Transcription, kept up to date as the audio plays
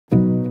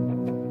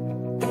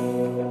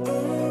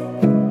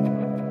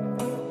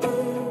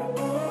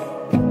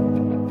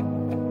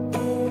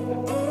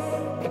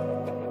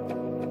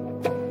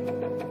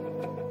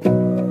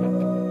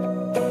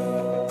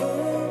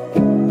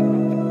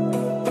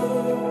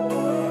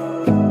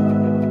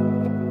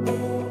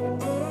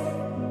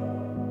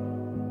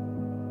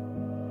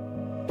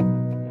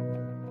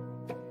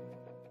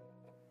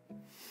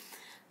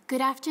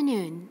Good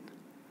afternoon.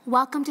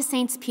 Welcome to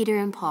Saints Peter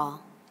and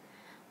Paul.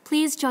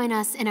 Please join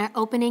us in our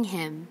opening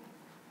hymn,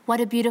 What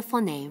a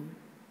Beautiful Name.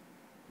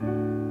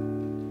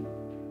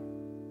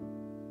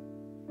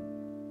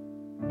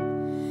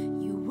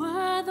 You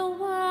were the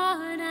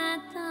Word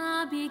at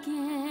the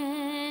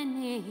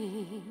beginning,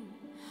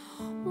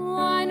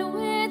 one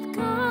with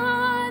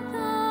God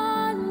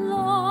the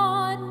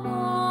Lord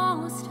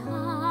Most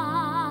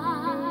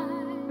High.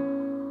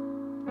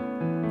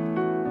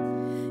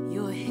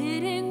 Your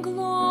hidden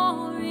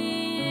glory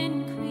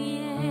in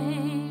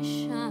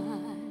creation,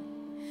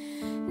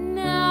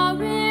 now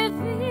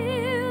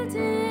revealed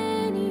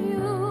in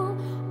you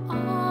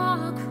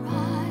are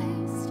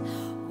Christ.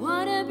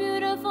 What a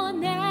beautiful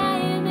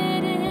name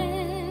it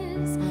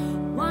is.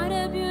 What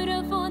a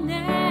beautiful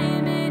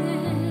name it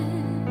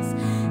is.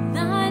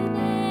 The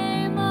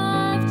name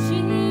of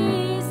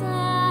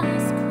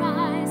Jesus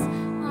Christ,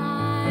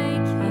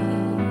 my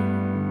King.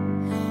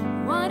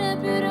 What a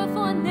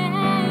beautiful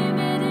name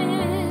it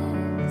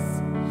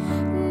is.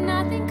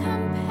 Nothing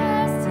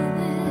compares to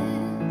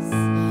this.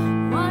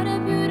 What a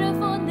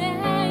beautiful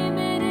name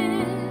it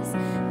is.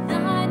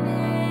 The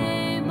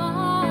name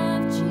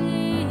of Jesus.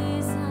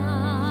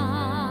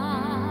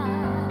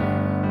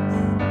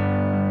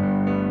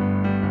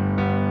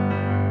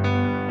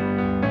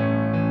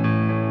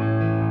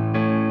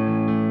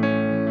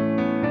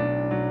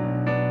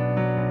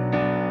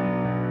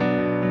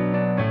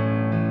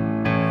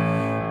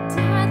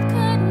 Death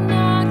could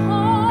not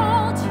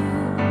hold you.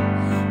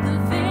 The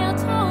veil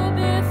tore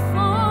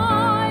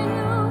before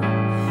you.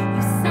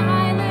 You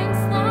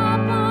silenced the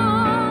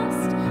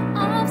boast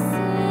of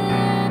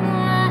sin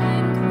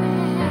and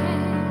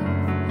grave.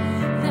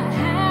 The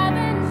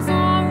heavens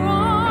are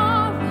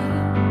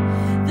roaring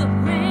the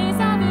praise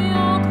of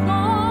your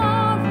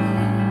glory.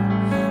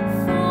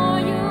 For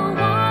you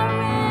are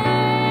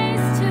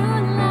raised to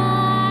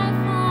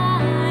life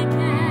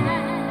again.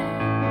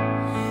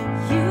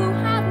 You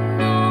have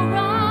no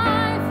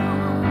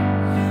rival,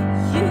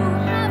 you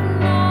have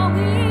no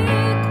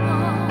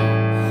equal.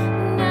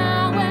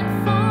 Now and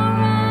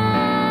forever,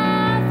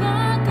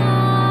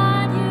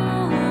 God, you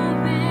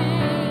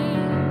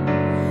reign.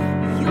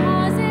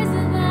 Yours is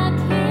the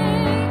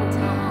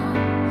kingdom,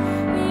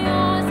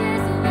 yours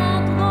is the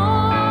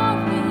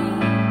glory,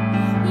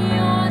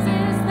 yours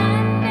is the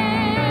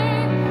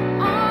name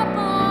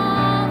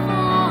above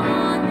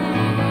all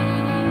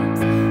names.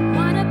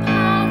 What a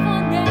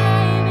powerful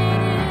name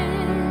it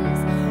is.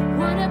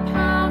 What a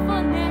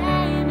powerful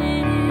name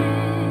it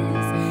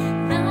is.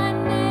 The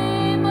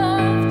name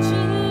of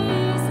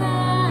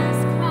Jesus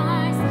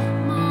Christ,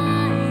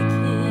 my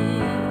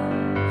King.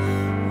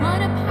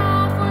 What a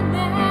powerful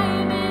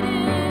name it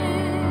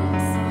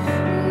is.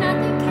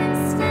 Nothing can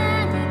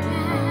stand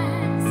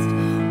against.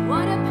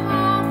 What a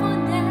powerful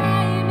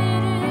name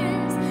it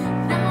is.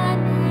 The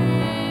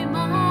name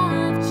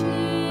of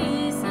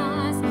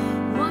Jesus.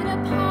 What a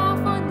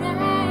powerful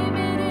name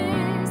it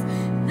is.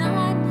 The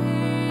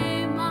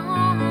name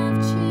of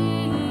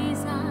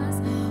Jesus.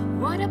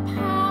 What a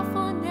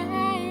powerful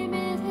name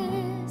it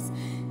is.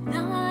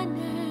 The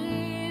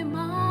name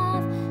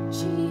of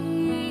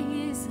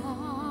Jesus.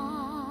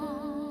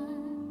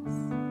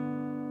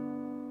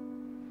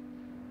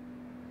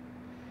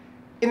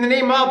 In the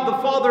name of the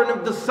Father, and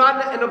of the Son,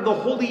 and of the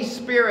Holy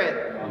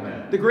Spirit.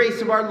 Amen. The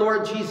grace of our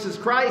Lord Jesus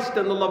Christ,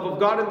 and the love of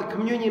God, and the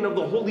communion of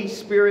the Holy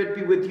Spirit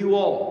be with you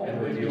all.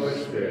 And with your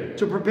spirit.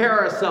 To prepare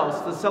ourselves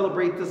to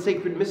celebrate the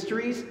sacred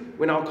mysteries,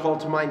 we now call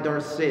to mind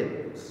our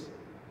sins.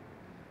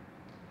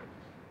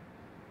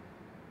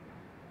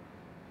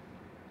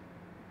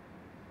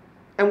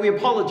 And we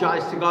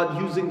apologize to God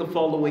using the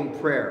following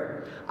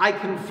prayer. I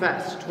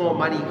confess to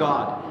Almighty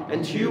God,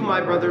 and to you,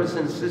 my brothers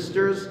and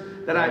sisters,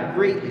 that I have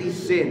greatly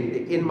sinned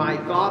in my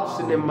thoughts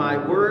and in my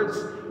words,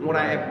 in what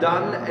I have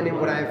done and in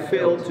what I have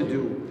failed to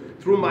do.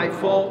 Through my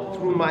fault,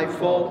 through my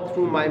fault,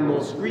 through my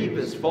most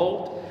grievous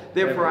fault.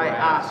 Therefore I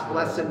ask,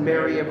 Blessed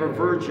Mary, ever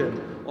Virgin,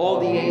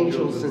 all the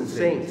angels and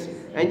saints,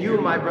 and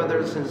you, my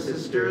brothers and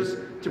sisters,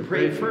 to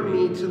pray for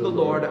me to the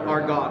Lord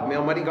our God. May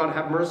Almighty God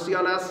have mercy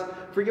on us,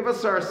 forgive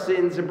us our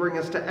sins, and bring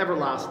us to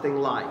everlasting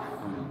life.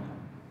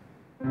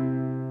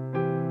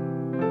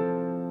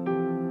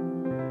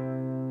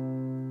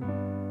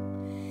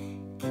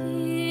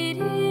 Kyrie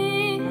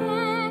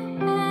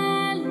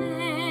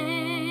eleison.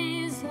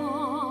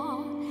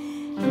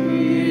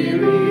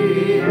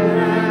 Kyrie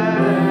eleison.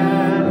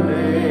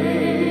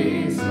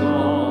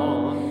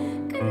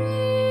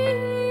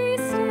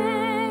 Christe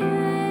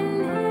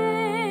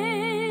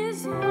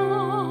eleison.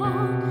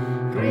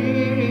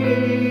 Christe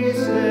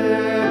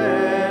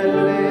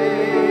eleison.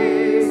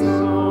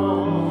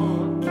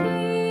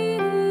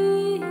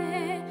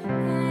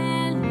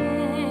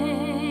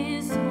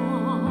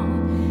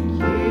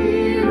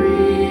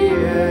 Kyrie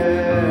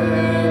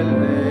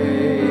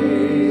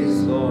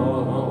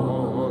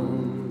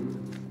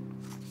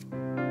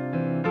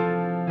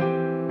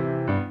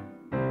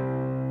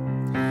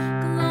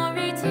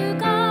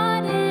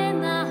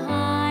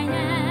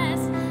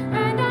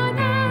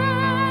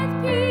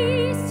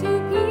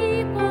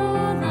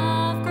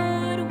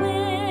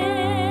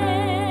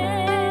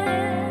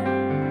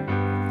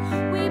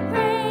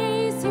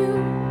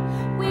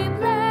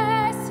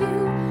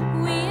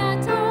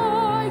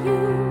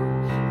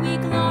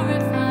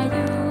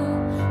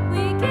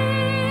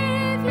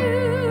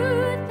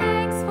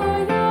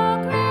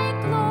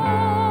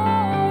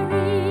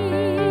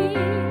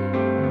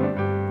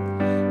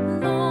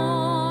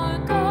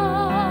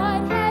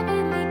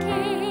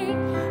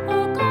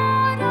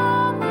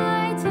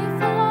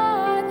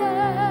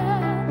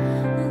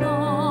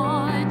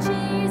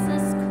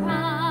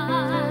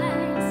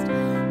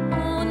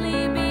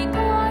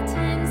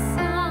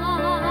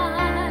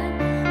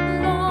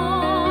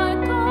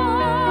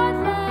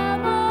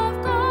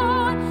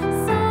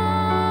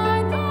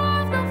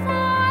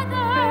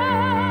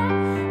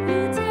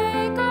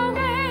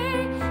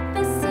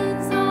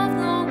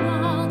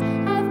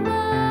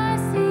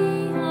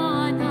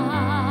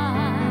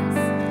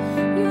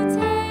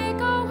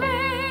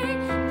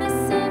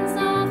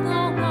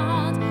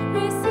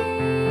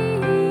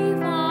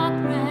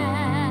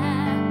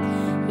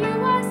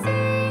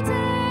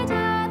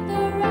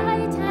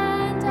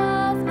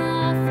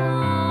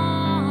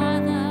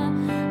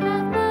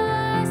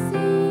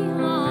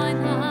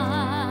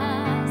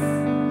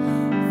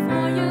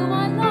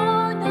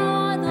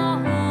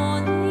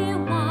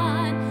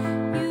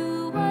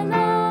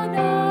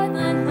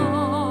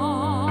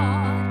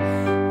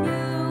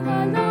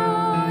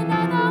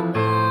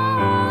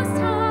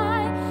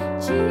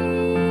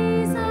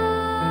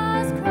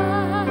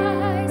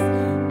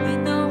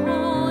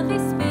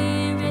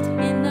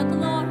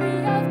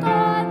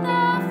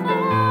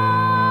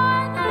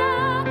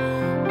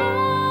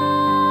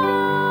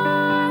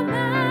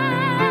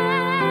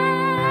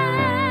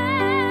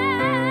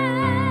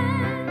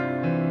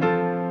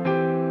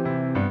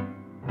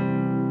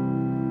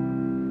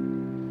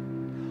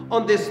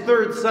On this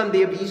third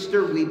Sunday of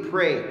Easter, we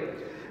pray.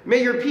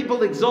 May your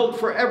people exult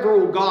forever,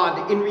 O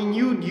God, in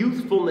renewed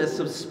youthfulness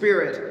of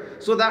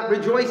spirit, so that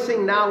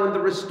rejoicing now in the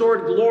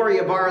restored glory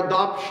of our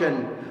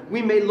adoption,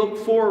 we may look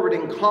forward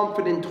in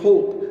confident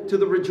hope to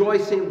the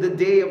rejoicing of the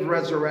day of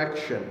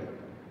resurrection.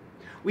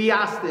 We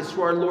ask this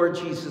through our Lord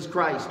Jesus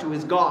Christ, who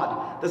is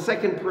God, the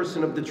second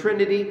person of the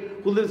Trinity,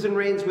 who lives and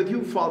reigns with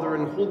you, Father,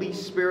 and Holy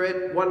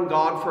Spirit, one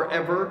God,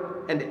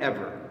 forever and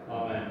ever.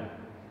 Amen.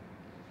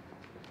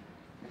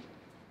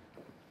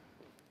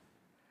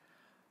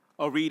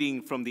 A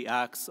reading from the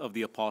Acts of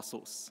the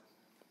Apostles.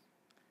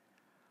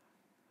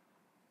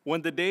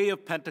 When the day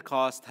of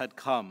Pentecost had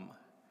come,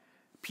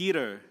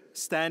 Peter,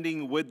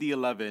 standing with the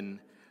 11,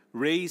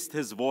 raised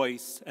his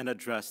voice and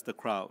addressed the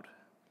crowd.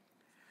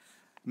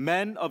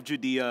 Men of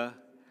Judea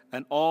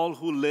and all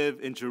who live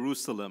in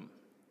Jerusalem,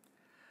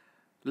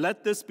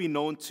 let this be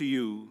known to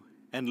you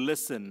and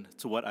listen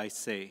to what I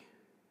say.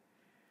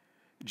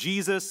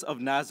 Jesus of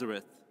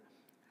Nazareth,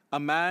 a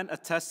man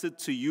attested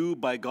to you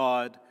by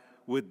God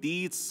with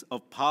deeds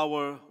of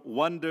power,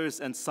 wonders,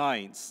 and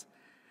signs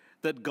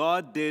that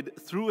God did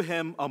through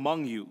him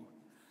among you,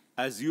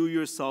 as you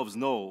yourselves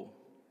know.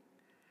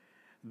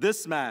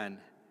 This man,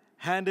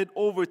 handed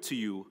over to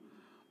you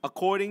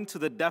according to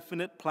the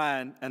definite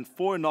plan and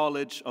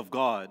foreknowledge of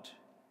God,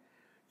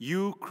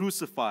 you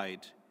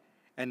crucified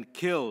and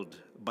killed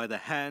by the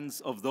hands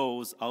of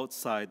those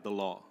outside the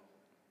law.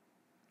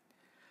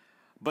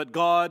 But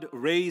God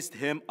raised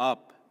him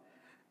up,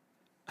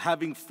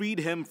 having freed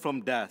him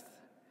from death,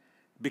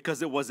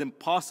 because it was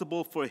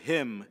impossible for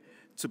him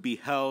to be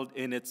held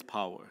in its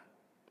power.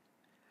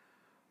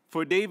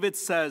 For David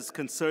says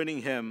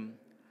concerning him,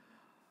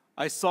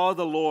 I saw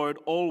the Lord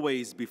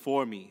always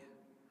before me,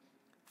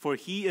 for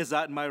he is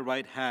at my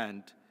right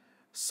hand,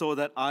 so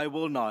that I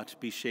will not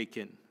be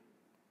shaken.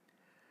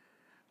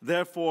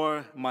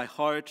 Therefore my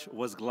heart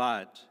was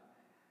glad,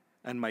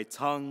 and my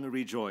tongue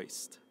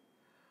rejoiced.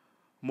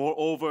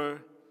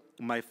 Moreover,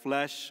 my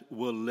flesh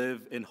will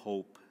live in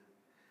hope.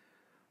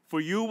 For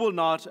you will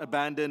not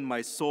abandon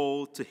my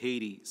soul to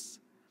Hades,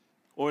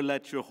 or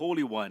let your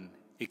Holy One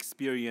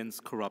experience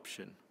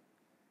corruption.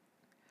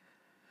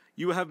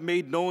 You have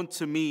made known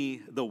to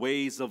me the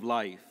ways of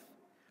life.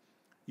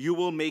 You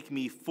will make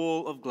me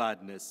full of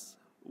gladness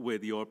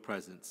with your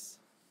presence.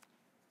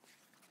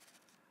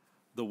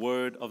 The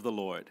word of the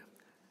Lord.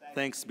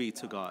 Thanks be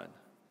to God.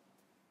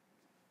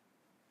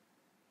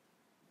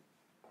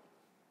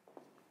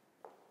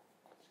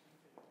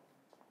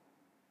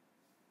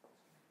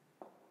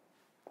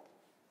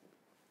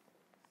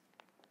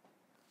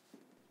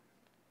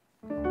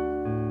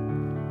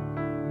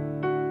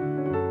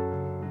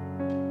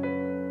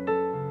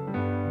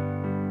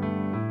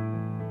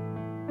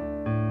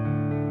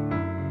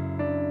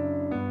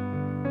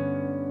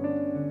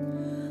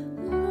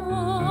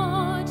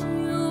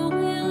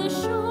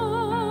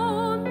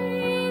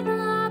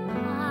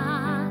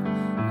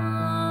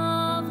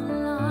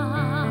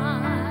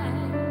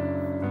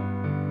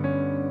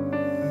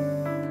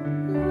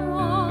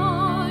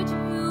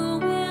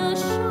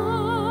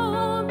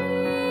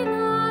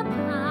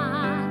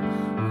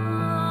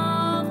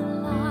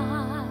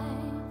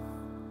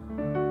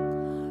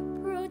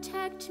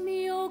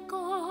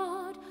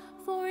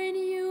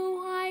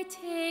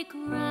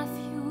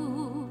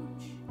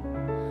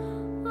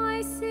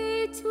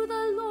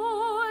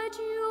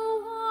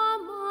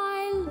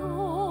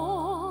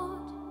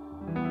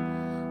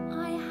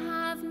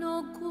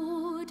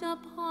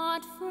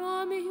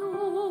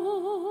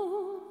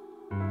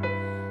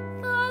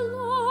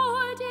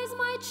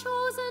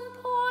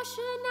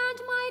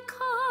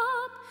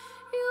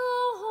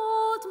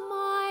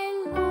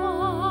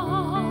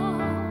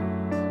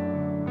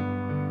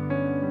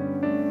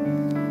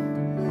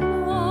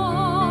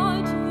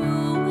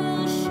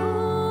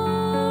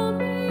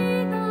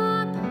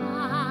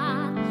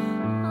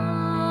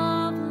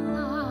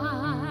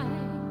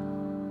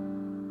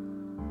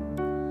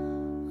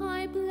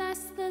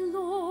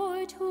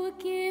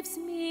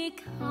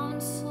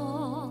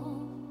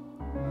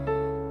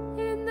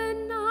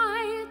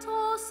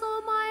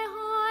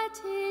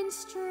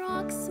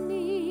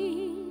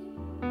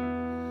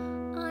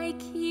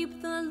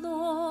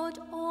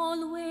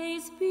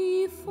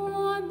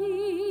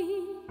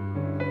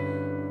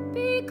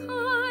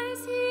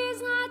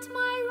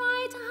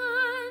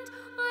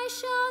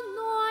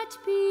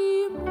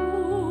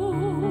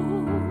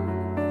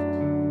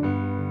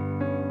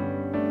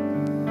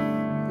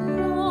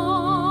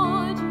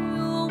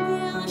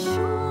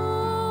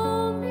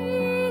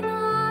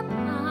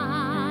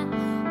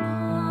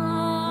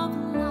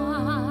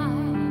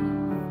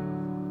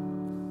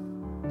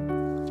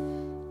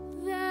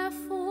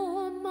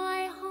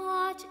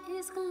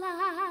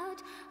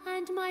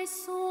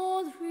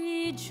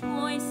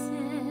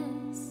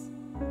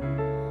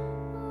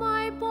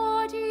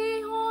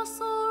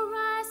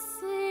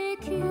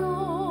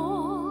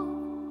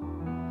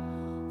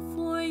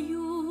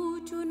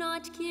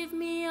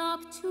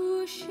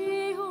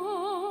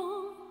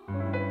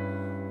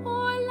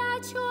 Or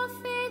let your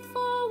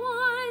faithful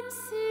one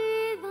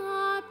see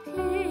the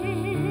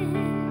pit.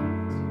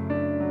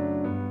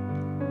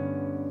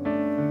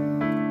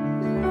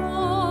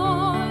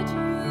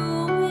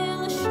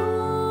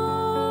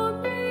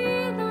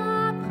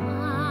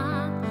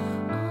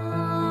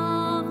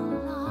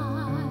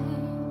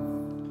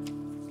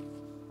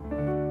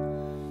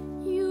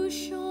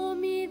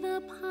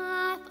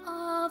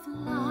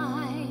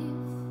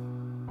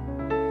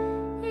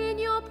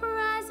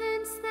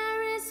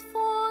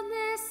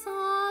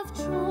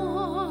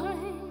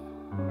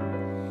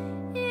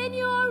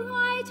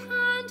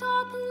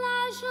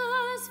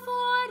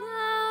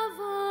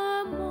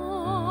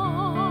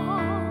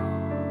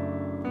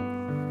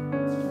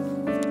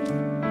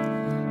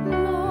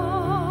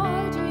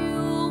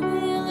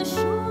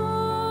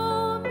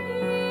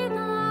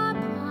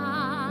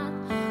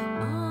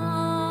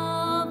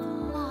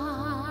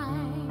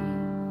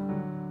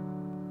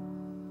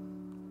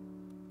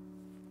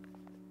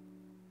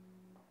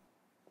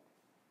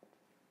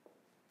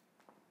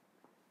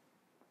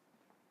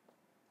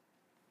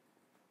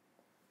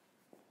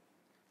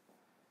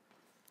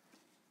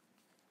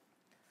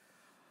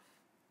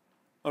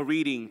 A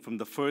reading from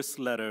the first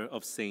letter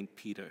of St.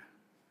 Peter.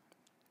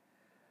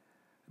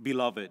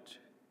 Beloved,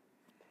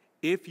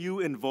 if you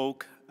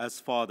invoke as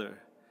Father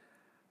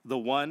the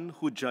one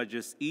who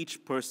judges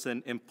each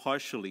person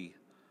impartially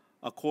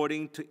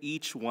according to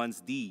each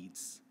one's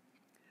deeds,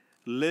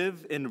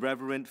 live in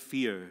reverent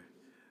fear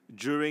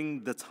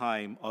during the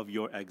time of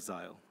your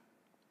exile.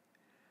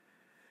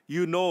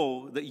 You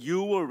know that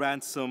you were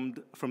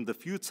ransomed from the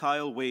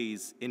futile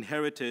ways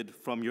inherited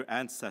from your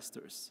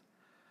ancestors,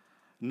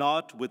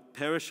 not with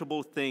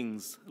perishable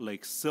things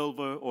like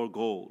silver or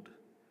gold,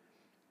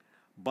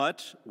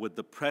 but with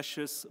the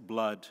precious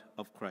blood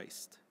of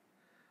Christ,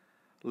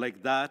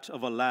 like that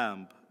of a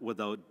lamb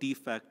without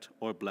defect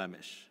or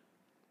blemish.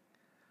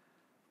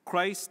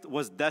 Christ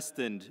was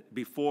destined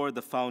before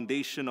the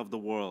foundation of the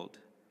world,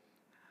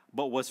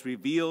 but was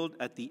revealed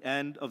at the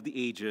end of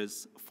the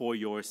ages for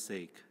your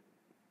sake.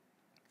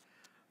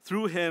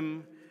 Through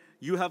him,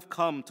 you have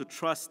come to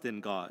trust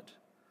in God,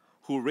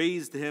 who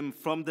raised him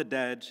from the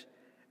dead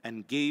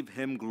and gave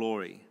him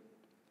glory,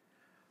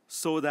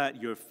 so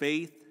that your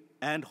faith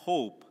and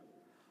hope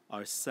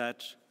are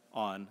set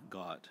on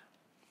God.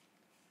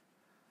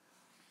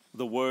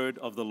 The word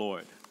of the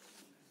Lord.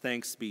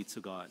 Thanks be to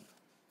God.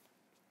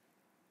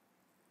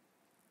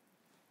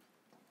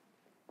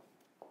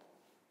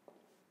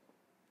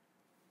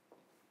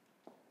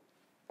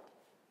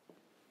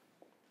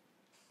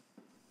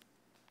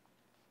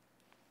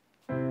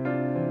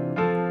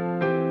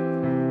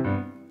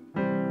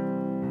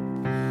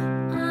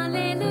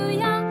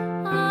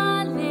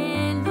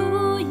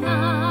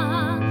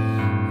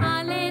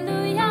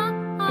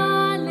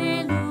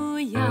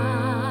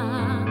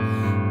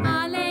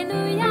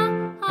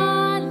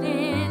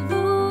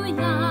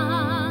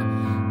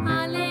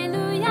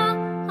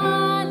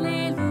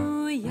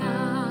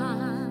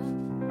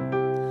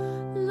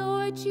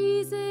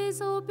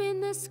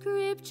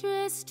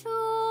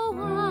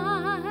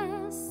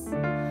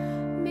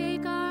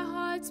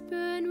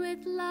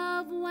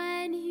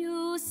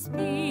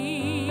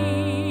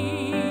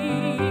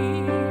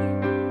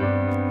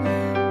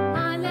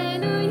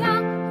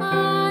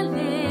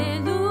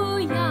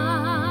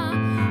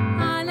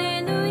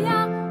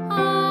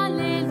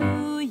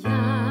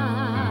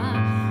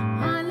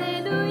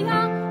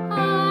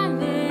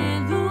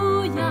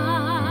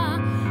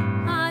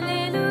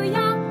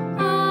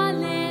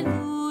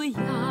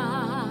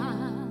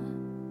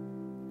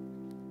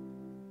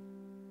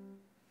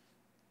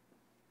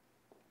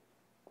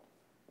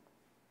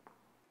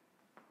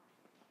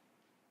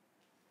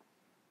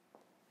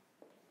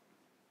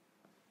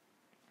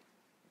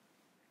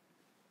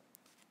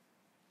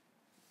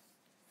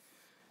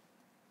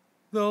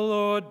 The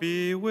Lord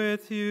be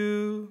with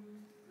you.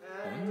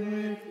 And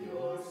with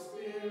your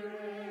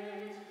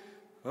spirit.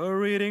 A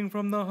reading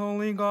from the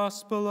Holy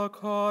Gospel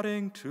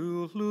according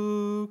to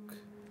Luke.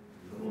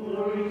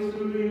 Glory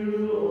to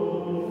you, O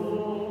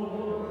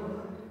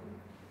Lord.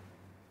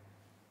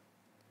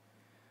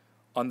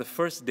 On the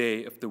first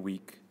day of the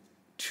week,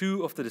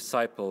 2 of the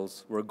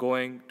disciples were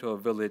going to a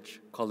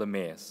village called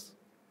Emmaus,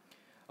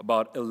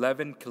 about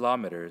 11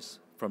 kilometers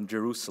from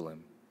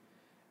Jerusalem,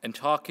 and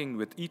talking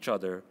with each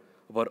other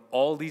about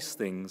all these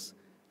things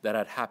that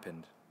had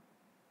happened.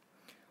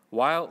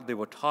 While they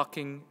were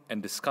talking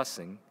and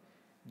discussing,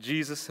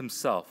 Jesus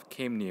himself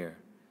came near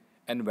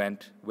and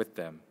went with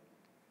them.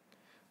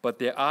 But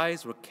their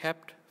eyes were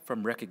kept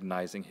from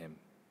recognizing him.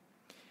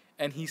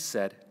 And he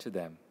said to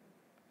them,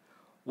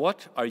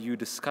 "What are you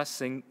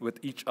discussing with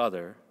each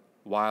other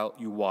while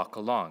you walk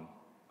along?"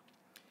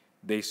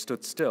 They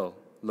stood still,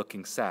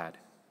 looking sad.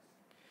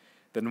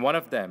 Then one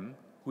of them,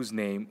 whose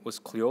name was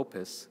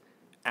Cleopas,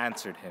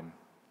 answered him,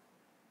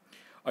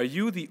 "Are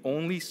you the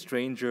only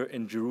stranger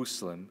in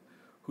Jerusalem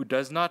who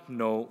does not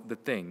know the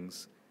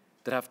things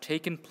that have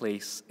taken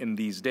place in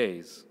these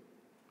days?"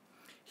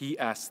 He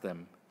asked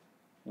them,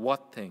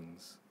 "What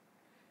things?"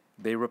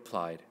 They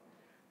replied,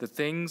 "The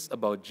things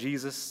about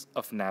Jesus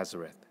of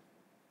Nazareth,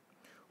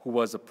 who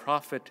was a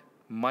prophet,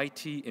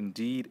 mighty in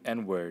deed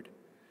and word,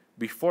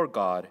 before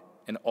God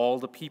and all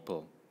the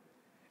people,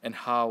 and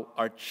how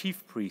our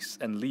chief priests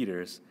and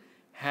leaders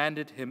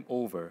handed him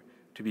over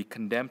to be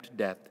condemned to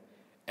death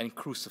and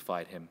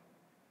crucified him.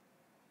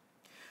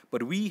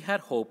 But we had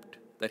hoped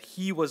that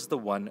he was the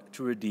one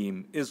to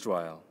redeem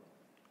Israel.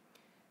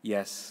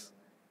 Yes,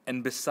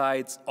 and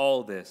besides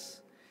all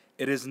this,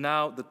 it is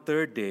now the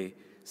 3rd day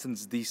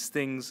since these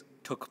things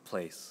took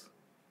place.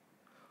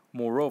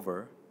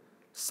 Moreover,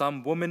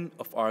 some women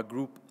of our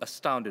group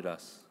astounded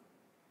us.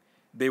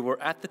 They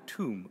were at the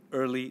tomb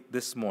early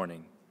this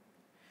morning,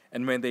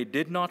 and when they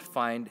did not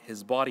find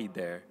his body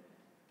there,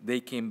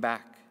 they came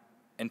back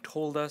and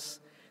told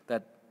us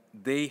that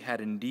they had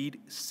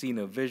indeed seen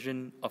a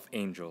vision of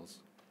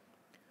angels,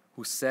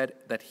 who said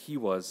that he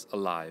was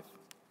alive.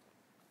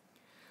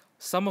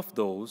 Some of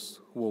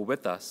those who were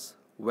with us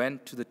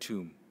went to the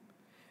tomb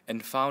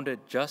and found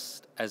it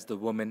just as the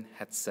woman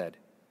had said,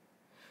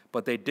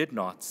 but they did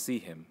not see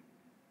him.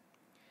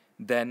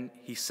 Then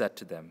he said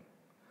to them,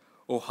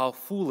 "Oh, how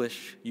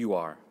foolish you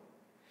are,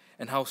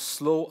 and how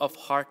slow of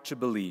heart to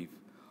believe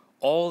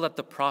all that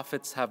the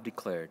prophets have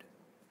declared.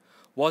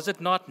 Was it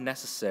not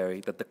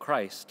necessary that the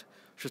Christ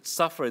should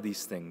suffer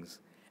these things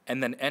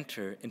and then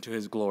enter into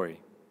his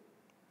glory?"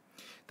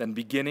 Then,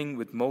 beginning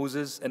with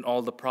Moses and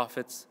all the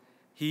prophets,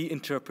 he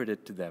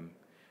interpreted to them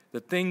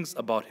the things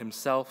about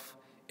himself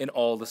in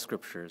all the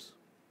scriptures.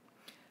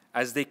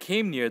 As they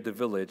came near the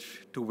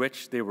village to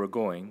which they were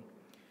going,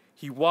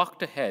 he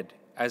walked ahead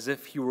as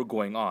if he were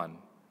going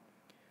on.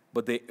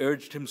 But they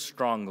urged him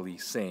strongly,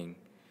 saying,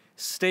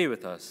 "Stay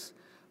with us,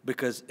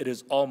 because it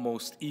is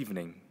almost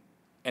evening,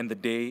 and the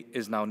day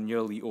is now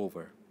nearly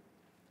over."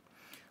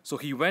 So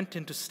he went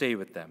in to stay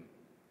with them.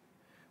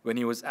 When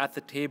he was at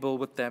the table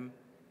with them,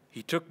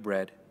 he took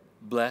bread,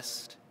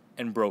 blessed,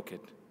 and broke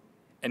it,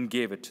 and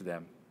gave it to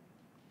them.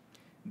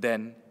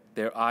 Then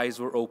their eyes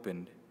were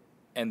opened,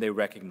 and they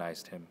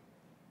recognized him,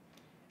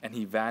 and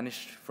he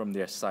vanished from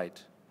their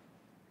sight.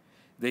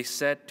 They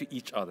said to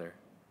each other,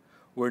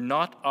 "Were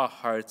not our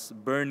hearts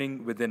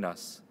burning within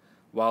us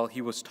while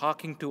he was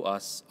talking to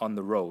us on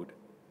the road,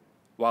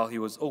 while he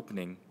was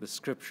opening the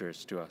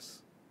scriptures to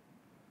us?"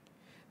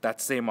 That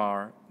same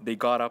hour they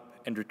got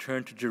up and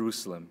returned to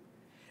Jerusalem,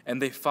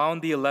 and they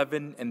found the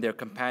 11 and their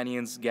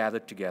companions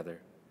gathered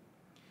together.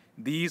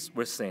 These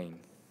were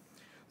saying,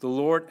 "The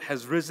Lord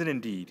has risen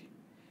indeed,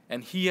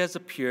 and he has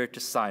appeared to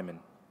Simon."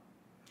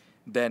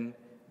 Then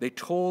they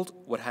told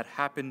what had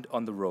happened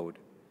on the road,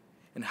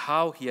 and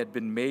how he had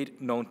been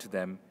made known to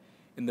them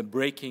in the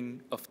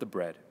breaking of the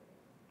bread.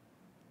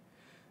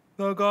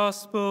 The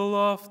Gospel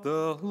of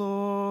the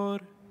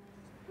Lord.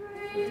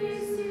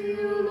 Praise to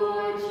you,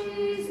 Lord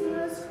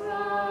Jesus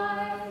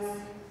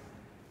Christ.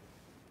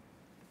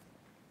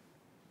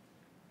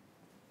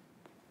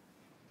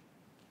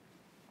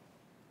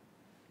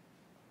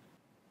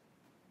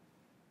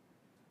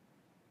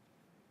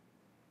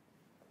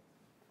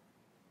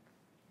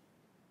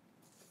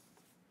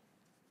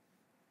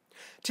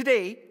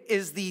 Today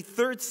is the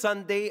third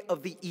Sunday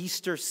of the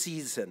Easter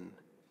season.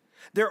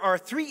 There are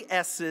 3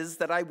 S's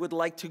that I would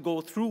like to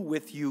go through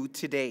with you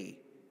today.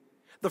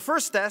 The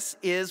first S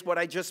is what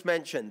I just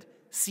mentioned,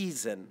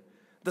 season.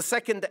 The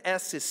second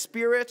S is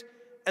spirit,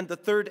 and the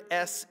third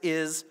S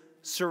is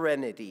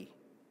serenity.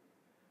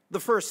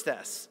 The first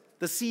S,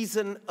 the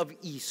season of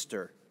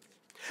Easter.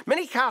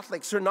 Many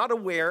Catholics are not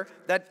aware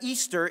that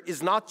Easter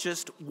is not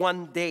just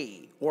one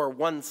day or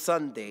one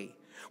Sunday,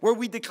 where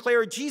we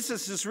declare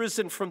Jesus is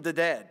risen from the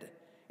dead.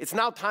 It's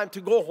now time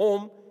to go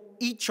home,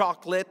 eat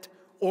chocolate,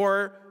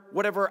 or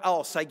whatever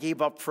else I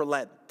gave up for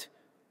Lent.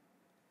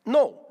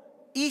 No,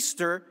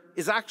 Easter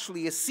is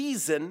actually a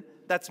season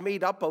that's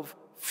made up of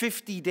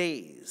 50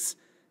 days,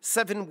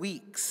 7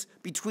 weeks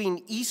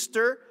between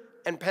Easter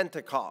and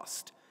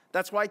Pentecost.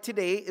 That's why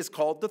today is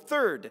called the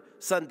third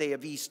Sunday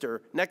of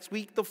Easter. Next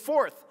week, the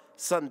fourth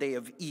Sunday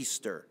of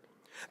Easter.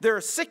 There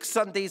are 6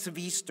 Sundays of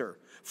Easter,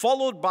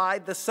 followed by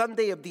the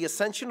Sunday of the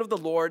Ascension of the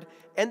Lord,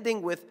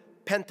 ending with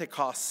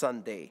Pentecost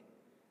Sunday.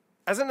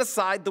 As an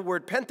aside, the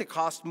word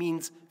Pentecost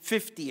means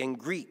 50 in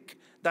Greek.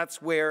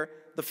 That's where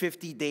the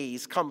 50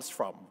 days comes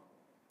from.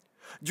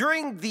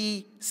 During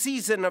the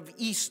season of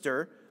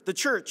Easter, the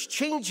Church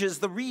changes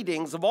the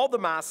readings of all the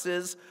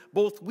Masses,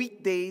 both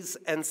weekdays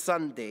and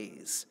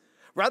Sundays.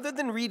 Rather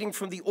than reading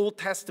from the Old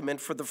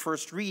Testament for the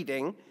first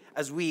reading,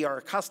 as we are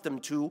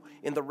accustomed to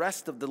in the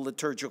rest of the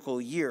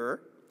liturgical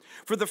year,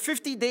 for the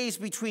 50 days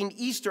between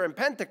Easter and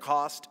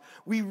Pentecost,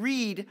 we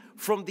read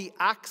from the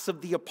Acts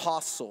of the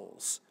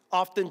Apostles,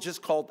 often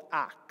just called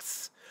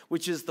Acts,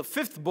 which is the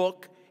 5th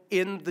book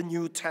in the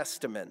New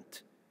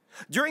Testament.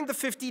 During the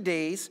 50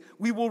 days,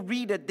 we will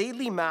read a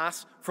daily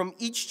Mass from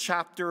each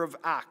chapter of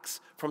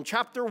Acts, from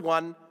chapter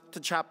 1 to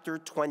chapter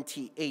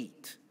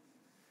 28.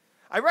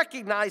 I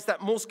recognize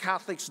that most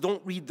Catholics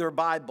don't read their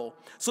Bible,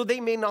 so they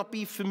may not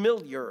be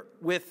familiar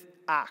with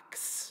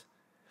Acts.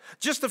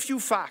 Just a few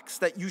facts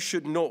that you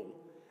should know.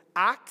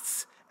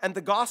 Acts and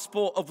the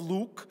Gospel of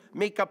Luke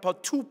make up a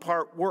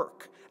 2-part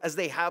work, as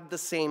they have the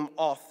same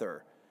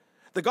author.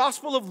 The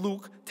Gospel of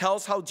Luke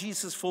tells how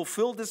Jesus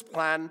fulfilled his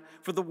plan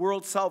for the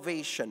world's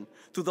salvation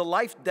through the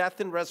life,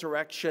 death, and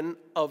resurrection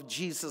of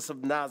Jesus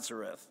of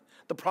Nazareth,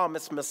 the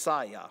promised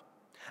Messiah.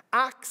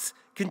 Acts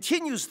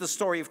continues the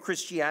story of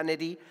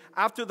Christianity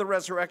after the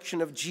resurrection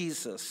of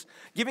Jesus,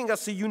 giving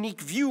us a unique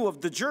view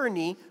of the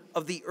journey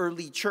of the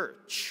early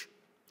church.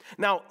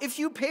 Now, if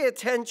you pay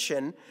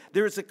attention,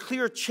 there is a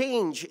clear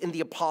change in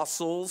the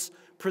apostles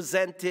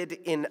presented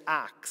in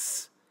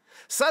Acts.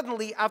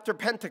 Suddenly, after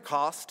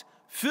Pentecost,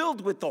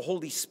 filled with the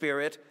Holy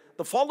Spirit,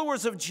 the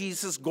followers of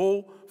Jesus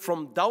go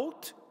from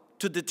doubt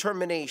to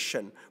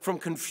determination, from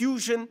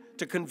confusion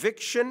to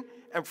conviction,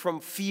 and from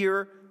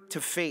fear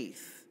to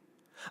faith.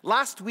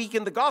 Last week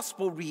in the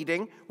gospel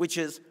reading, which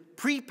is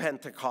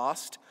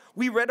pre-Pentecost,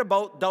 we read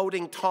about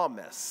doubting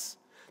Thomas.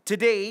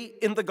 Today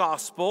in the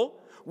gospel,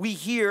 we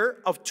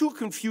hear of 2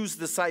 confused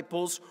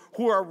disciples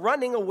who are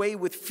running away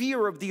with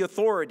fear of the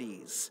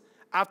authorities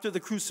after the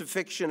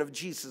crucifixion of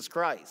Jesus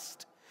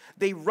Christ.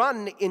 They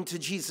run into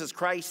Jesus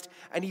Christ,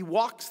 and he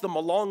walks them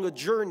along a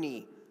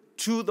journey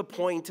to the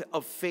point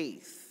of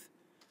faith.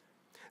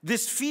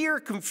 This fear,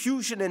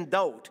 confusion, and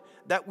doubt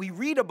that we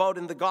read about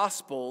in the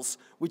Gospels,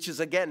 which is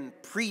again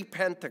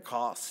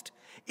pre-Pentecost,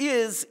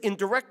 is in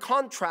direct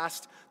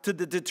contrast to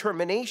the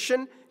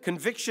determination,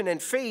 conviction,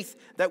 and faith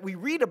that we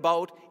read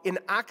about in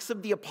Acts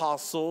of the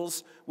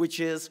Apostles, which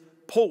is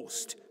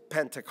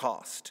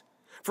post-Pentecost.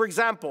 For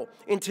example,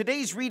 in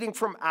today's reading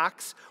from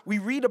Acts, we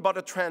read about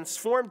a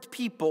transformed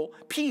people,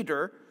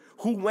 Peter,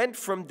 who went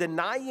from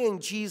denying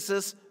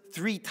Jesus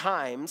 3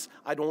 times.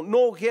 I don't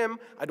know him.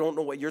 I don't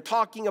know what you're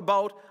talking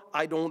about.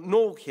 I don't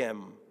know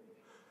him.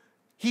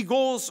 He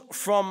goes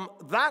from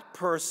that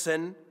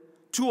person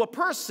to a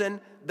person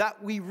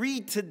that we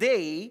read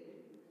today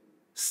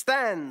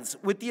stands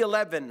with the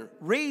 11,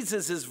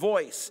 raises his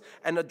voice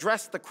and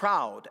addressed the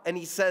crowd. And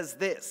he says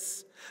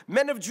this,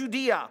 "Men of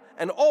Judea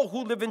and all who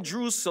live in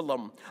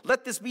Jerusalem,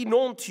 let this be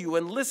known to you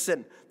and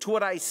listen to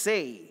what I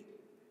say."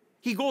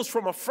 He goes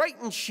from a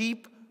frightened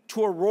sheep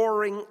to a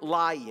roaring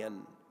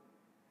lion.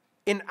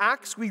 In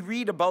Acts, we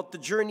read about the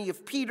journey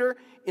of Peter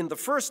in the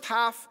first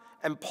half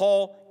and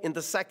Paul in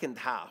the second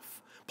half.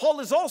 Paul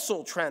is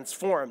also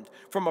transformed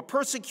from a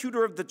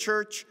persecutor of the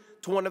church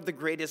to one of the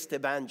greatest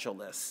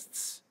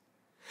evangelists.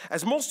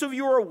 As most of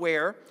you are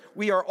aware,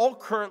 we are all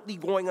currently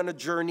going on a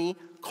journey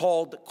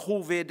called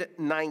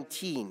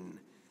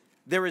COVID-19.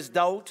 There is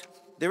doubt,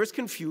 there is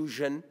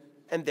confusion,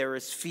 and there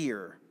is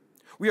fear.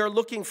 We are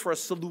looking for a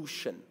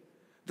solution.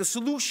 The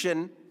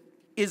solution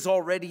is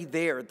already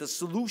there. The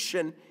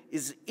solution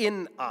is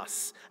in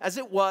us, as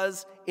it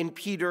was in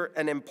Peter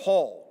and in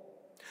Paul.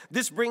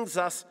 This brings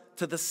us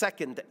to the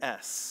second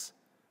S,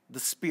 the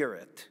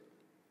Spirit.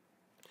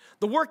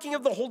 The working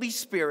of the Holy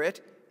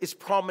Spirit is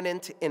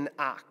prominent in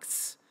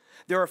Acts.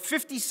 There are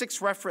 56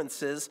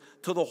 references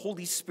to the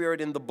Holy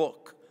Spirit in the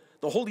book.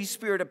 The Holy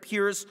Spirit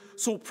appears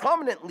so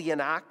prominently in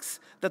Acts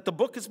that the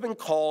book has been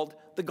called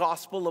the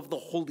Gospel of the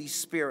Holy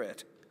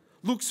Spirit.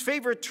 Luke's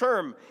favorite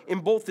term in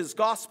both his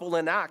Gospel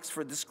and Acts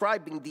for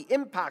describing the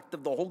impact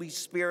of the Holy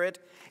Spirit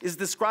is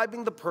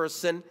describing the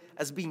person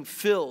as being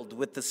filled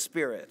with the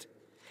Spirit.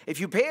 If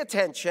you pay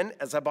attention,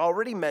 as I've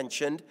already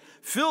mentioned,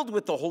 filled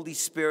with the Holy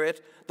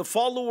Spirit, the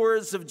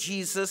followers of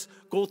Jesus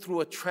go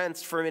through a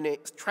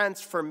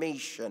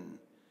transformation.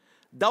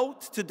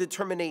 Doubt to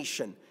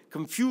determination,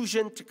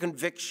 confusion to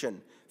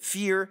conviction,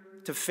 fear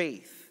to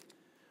faith.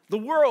 The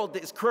world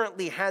is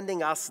currently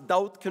handing us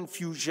doubt,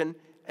 confusion,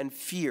 and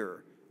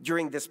fear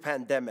during this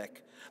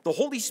pandemic. The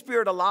Holy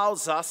Spirit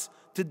allows us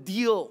to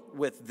deal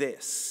with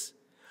this.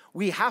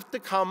 We have to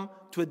come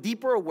to a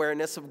deeper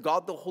awareness of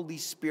God the Holy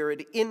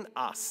Spirit in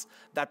us,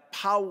 that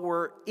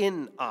power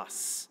in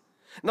us.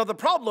 Now, the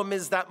problem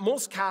is that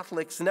most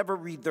Catholics never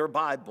read their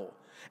Bible,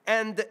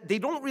 and they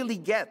don't really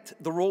get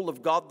the role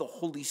of God the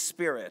Holy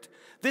Spirit.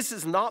 This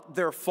is not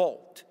their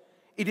fault.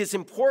 It is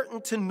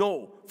important to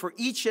know for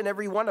each and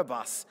every one of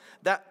us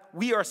that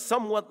we are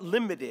somewhat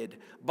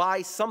limited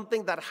by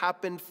something that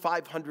happened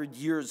 500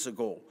 years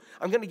ago.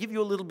 I'm going to give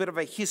you a little bit of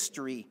a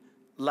history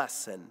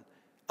lesson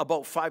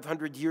about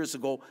 500 years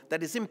ago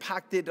that has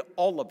impacted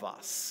all of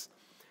us.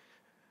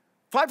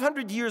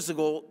 500 years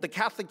ago, the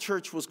Catholic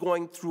Church was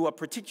going through a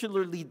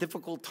particularly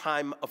difficult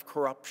time of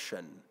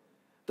corruption.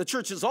 The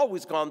church has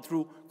always gone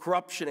through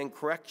corruption and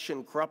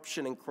correction,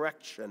 corruption and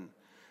correction.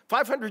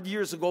 500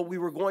 years ago, we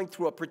were going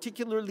through a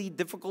particularly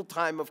difficult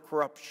time of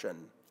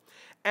corruption.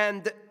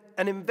 And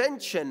an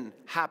invention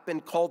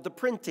happened called the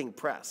printing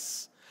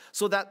press,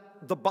 so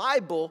that the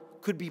Bible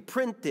could be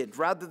printed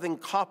rather than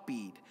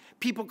copied.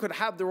 People could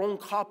have their own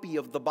copy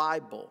of the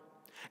Bible.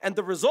 And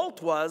the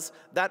result was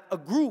that a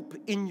group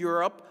in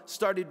Europe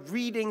started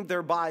reading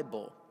their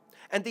Bible.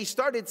 And they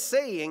started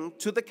saying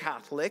to the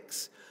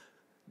Catholics,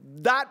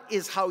 that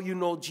is how you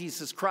know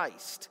Jesus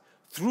Christ,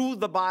 through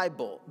the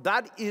Bible.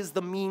 That is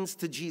the means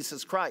to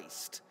Jesus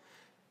Christ.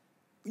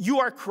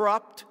 You are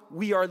corrupt,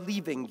 we are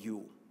leaving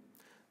you.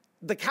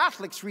 The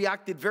Catholics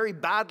reacted very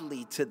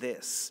badly to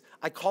this.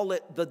 I call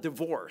it the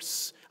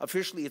divorce.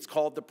 Officially, it's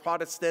called the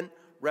Protestant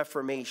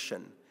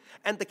Reformation.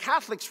 And the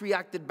Catholics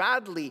reacted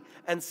badly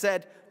and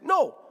said,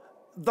 no,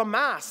 the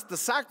Mass, the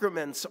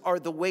sacraments are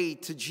the way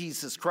to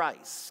Jesus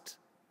Christ.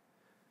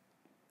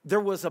 There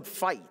was a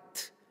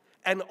fight.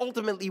 And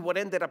ultimately what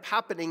ended up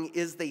happening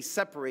is they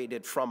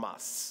separated from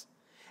us.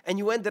 And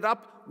you ended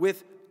up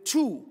with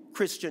 2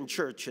 Christian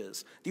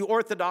churches. The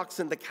Orthodox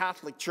and the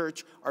Catholic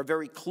Church are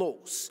very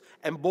close,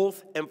 and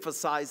both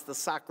emphasize the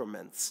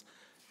sacraments.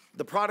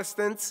 The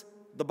Protestants,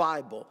 the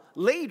Bible.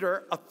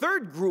 Later, a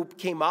third group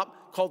came up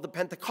called the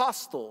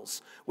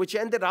Pentecostals, which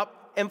ended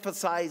up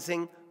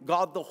emphasizing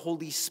God the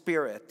Holy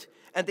Spirit.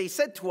 And they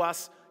said to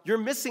us, you're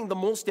missing the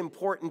most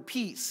important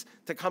piece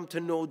to come to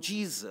know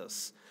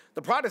Jesus.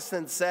 The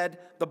Protestants said,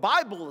 the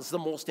Bible is the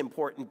most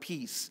important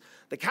piece.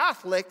 The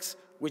Catholics,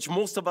 which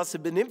most of us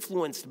have been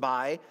influenced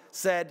by,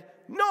 said,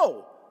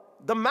 no,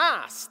 the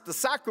Mass, the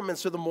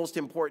sacraments are the most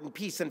important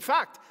piece. In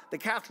fact, the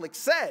Catholic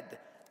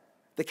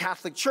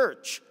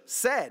Church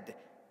said,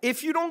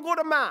 if you don't go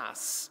to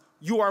Mass,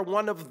 you are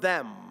one of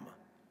them.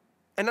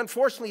 And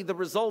unfortunately, the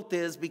result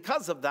is,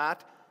 because of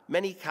that,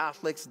 many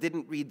Catholics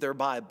didn't read their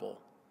Bible.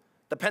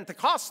 The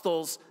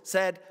Pentecostals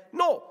said,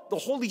 no, the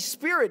Holy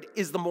Spirit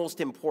is the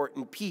most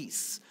important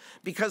piece,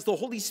 because the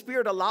Holy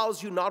Spirit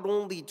allows you not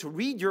only to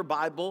read your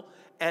Bible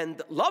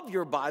and love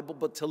your Bible,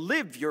 but to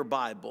live your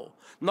Bible.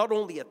 Not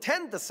only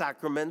attend the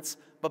sacraments,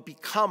 but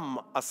become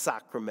a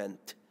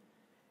sacrament.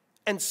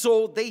 And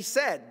so they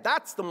said,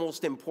 that's the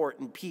most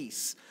important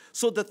piece.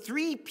 So the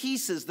three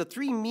pieces, the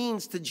three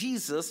means to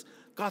Jesus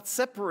got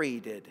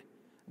separated.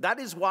 That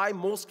is why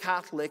most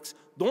Catholics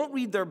don't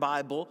read their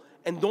Bible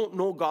and don't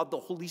know God the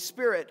Holy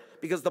Spirit,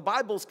 because the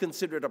Bible is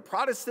considered a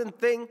Protestant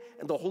thing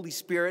and the Holy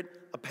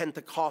Spirit a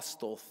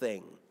Pentecostal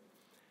thing.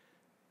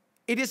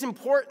 It is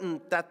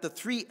important that the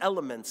three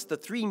elements, the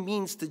three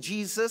means to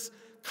Jesus,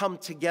 come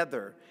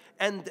together.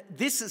 And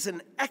this is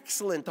an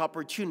excellent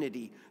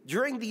opportunity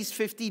during these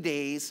 50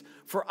 days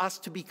for us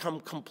to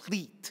become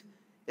complete.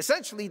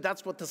 Essentially,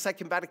 that's what the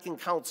Second Vatican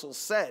Council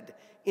said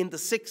in the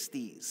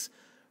 60s.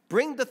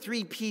 Bring the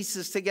three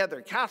pieces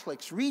together.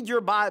 Catholics, read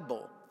your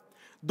Bible.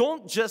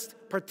 Don't just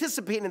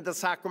participate in the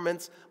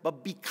sacraments,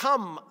 but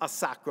become a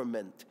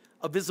sacrament,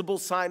 a visible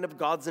sign of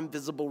God's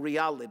invisible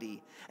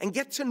reality. And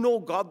get to know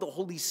God the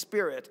Holy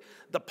Spirit,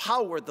 the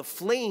power, the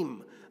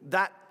flame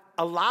that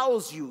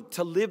allows you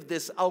to live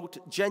this out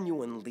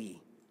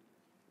genuinely.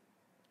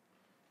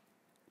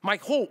 My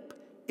hope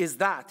is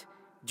that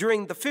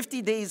during the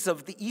 50 days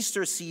of the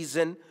Easter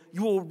season,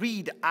 you will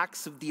read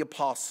Acts of the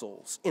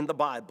Apostles in the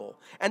Bible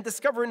and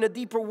discover in a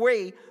deeper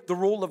way the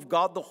role of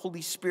God the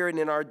Holy Spirit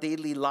in our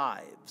daily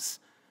lives.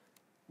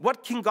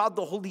 What can God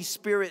the Holy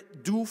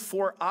Spirit do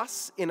for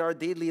us in our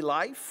daily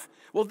life?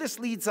 Well, this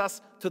leads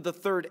us to the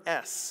third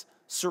S,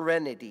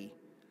 serenity.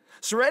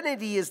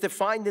 Serenity is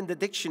defined in the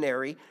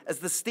dictionary as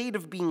the state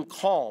of being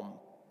calm,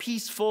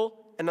 peaceful,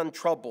 and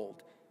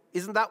untroubled.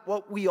 Isn't that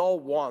what we all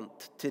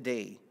want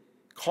today?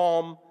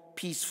 Calm,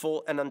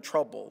 peaceful, and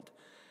untroubled.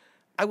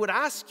 I would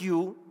ask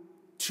you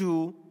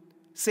to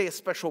say a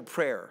special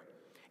prayer.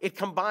 It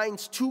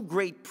combines two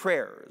great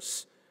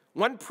prayers.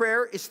 One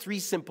prayer is three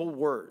simple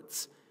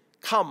words.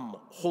 Come,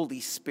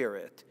 Holy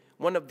Spirit,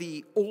 one of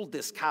the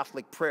oldest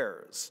Catholic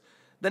prayers.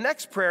 The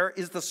next prayer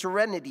is the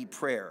Serenity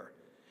prayer.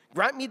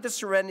 Grant me the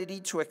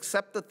serenity to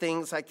accept the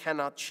things I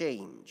cannot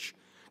change,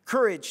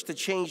 courage to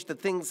change the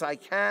things I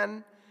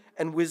can,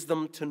 and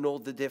wisdom to know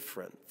the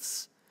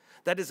difference.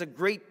 That is a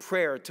great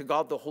prayer to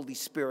God the Holy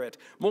Spirit.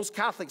 Most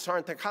Catholics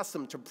aren't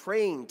accustomed to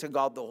praying to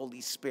God the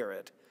Holy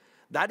Spirit.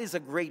 That is a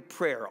great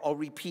prayer. I'll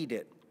repeat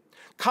it.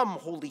 Come,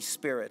 Holy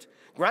Spirit,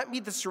 grant me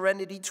the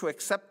serenity to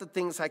accept the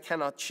things I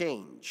cannot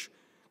change,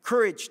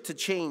 courage to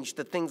change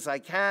the things I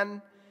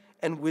can,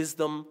 and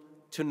wisdom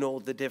to know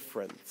the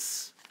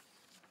difference.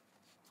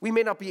 We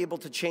may not be able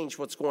to change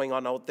what's going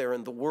on out there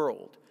in the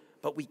world,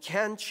 but we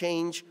can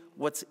change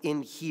what's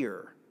in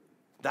here.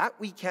 That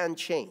we can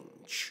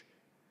change.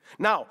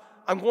 Now,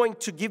 I'm going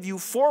to give you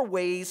 4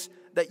 ways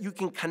that you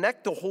can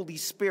connect the Holy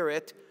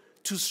Spirit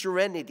to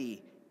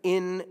serenity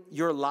in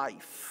your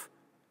life.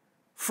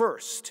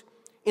 First,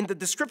 in the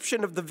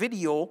description of the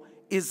video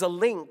is a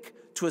link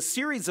to a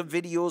series of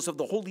videos of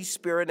the Holy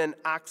Spirit and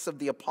Acts of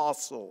the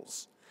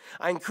Apostles.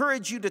 I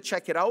encourage you to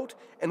check it out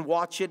and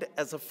watch it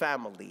as a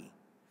family.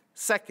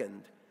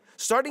 Second,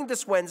 starting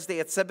this Wednesday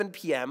at 7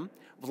 p.m.,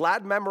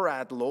 Vlad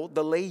Mamoradlo,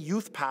 the lay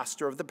youth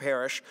pastor of the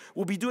parish,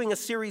 will be doing a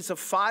series of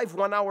 5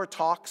 one-hour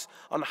talks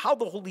on how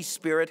the Holy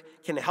Spirit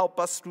can help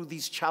us through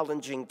these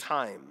challenging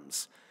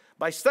times.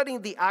 By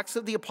studying the Acts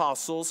of the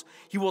Apostles,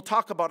 he will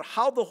talk about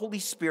how the Holy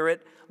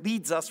Spirit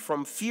leads us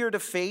from fear to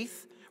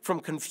faith, from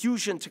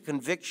confusion to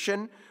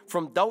conviction,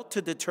 from doubt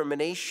to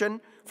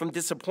determination, from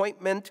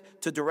disappointment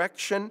to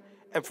direction,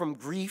 and from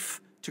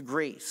grief to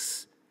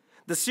grace.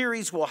 The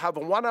series will have a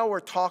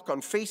 1-hour talk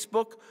on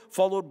Facebook,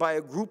 followed by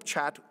a group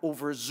chat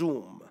over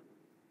Zoom.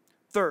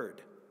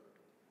 Third,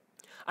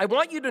 I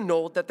want you to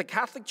know that the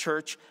Catholic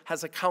Church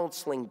has a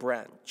counseling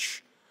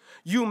branch.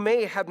 You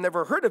may have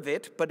never heard of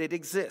it, but it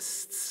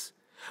exists.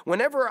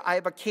 Whenever I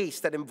have a case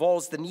that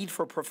involves the need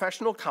for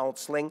professional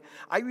counseling,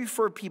 I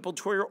refer people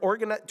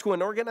to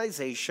an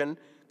organization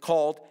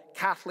called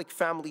Catholic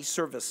Family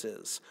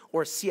Services,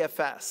 or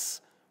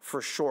CFS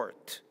for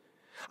short.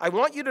 I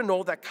want you to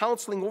know that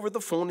counseling over the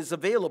phone is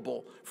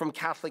available from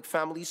Catholic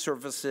Family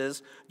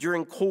Services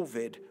during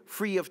COVID,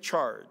 free of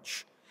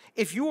charge.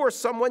 If you or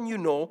someone you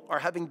know are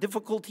having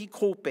difficulty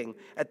coping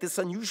at this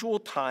unusual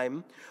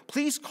time,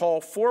 please call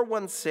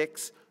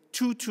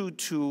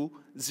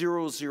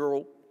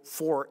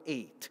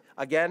 416-222-0048.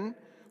 Again,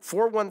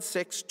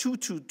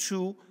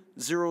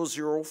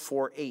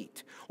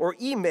 416-222-0048. Or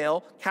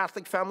email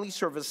Catholic Family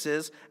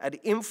Services at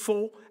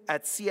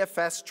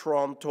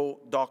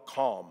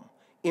info@cfstoronto.com.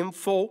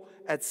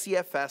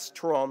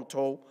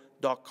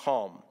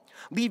 info@cfstoronto.com.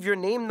 Leave your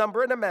name,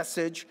 number, and a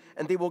message,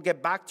 and they will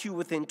get back to you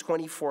within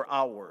 24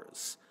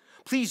 hours.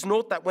 Please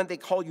note that when they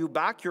call you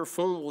back, your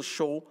phone will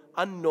show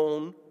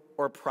unknown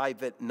or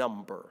private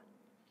number.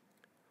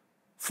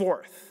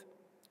 Fourth,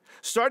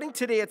 starting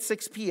today at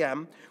 6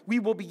 p.m., we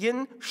will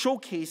begin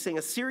showcasing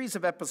a series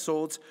of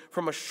episodes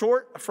from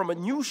a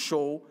new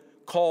show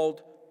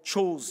called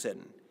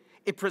Chosen.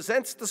 It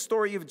presents the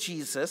story of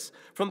Jesus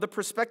from the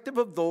perspective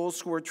of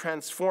those who were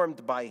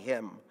transformed by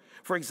him.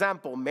 For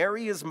example,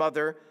 Mary, his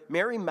mother,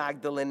 Mary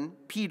Magdalene,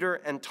 Peter,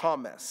 and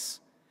Thomas.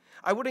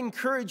 I would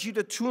encourage you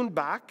to tune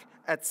back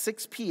at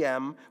 6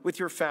 p.m. with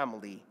your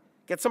family.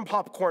 Get some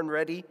popcorn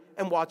ready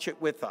and watch it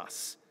with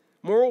us.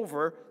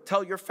 Moreover,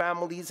 tell your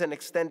families and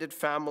extended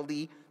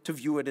family to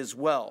view it as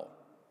well.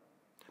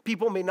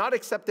 People may not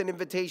accept an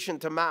invitation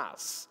to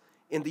Mass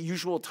in the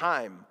usual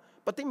time,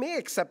 but they may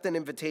accept an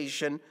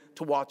invitation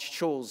to watch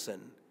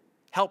Chosen.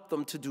 Help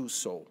them to do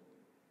so.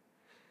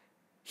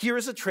 Here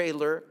is a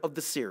trailer of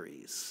the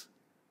series.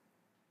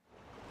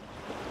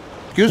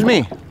 Excuse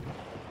me.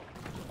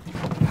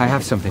 I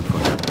have something for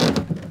you.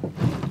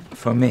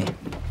 For me.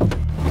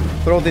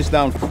 Throw this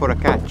down for a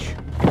catch.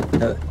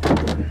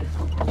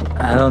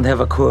 I don't have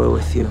a quarrel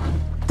with you,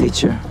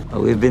 teacher.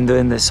 We've been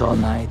doing this all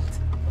night.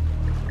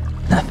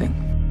 Nothing.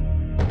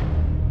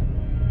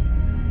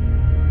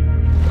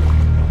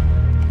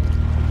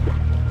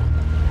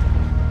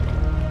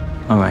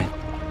 All right.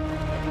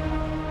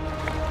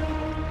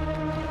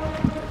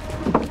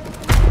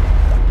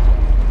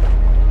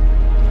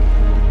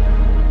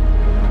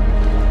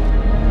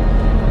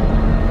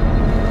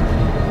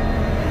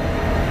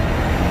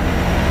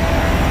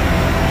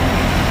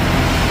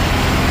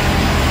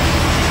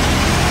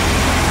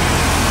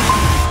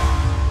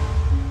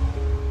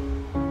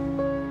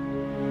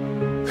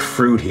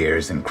 Fruit here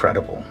is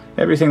incredible.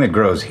 Everything that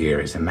grows here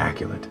is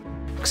immaculate.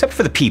 Except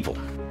for the people.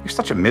 You're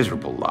such a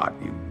miserable lot.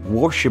 You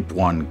worship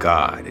one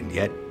God, and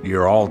yet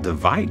you're all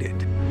divided.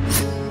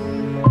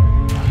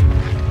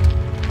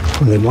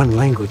 Only one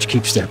language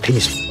keeps their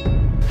peace.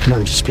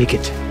 None to speak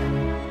it.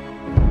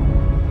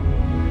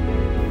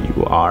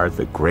 You are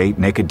the great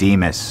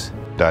Nicodemus.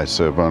 I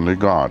serve only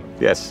God.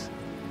 Yes.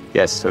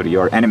 Yes, so do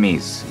your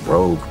enemies,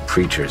 rogue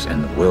preachers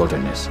in the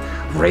wilderness,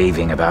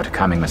 raving about a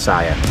coming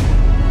Messiah.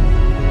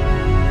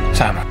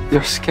 Simon,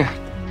 you're scared.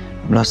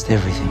 I've lost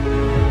everything.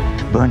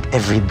 Burned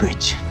every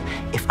bridge.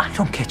 If I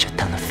don't catch a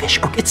ton of fish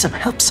or get some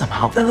help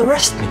somehow, they'll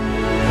arrest me.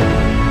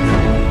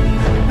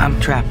 I'm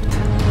trapped.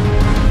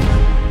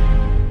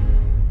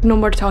 No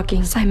more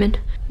talking, Simon.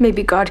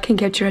 Maybe God can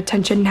get your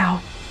attention now.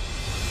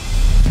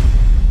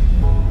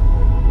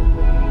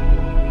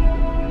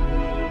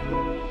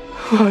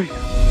 Why?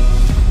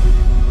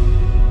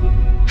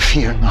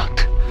 Fear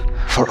not,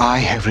 for I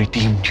have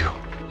redeemed you.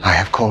 I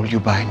have called you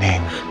by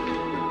name.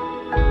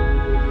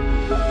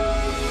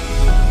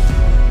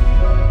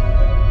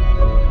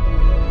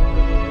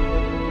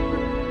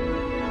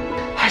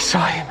 I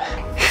saw him.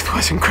 It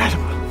was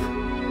incredible.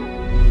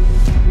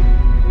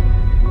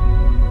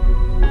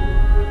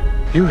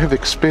 You have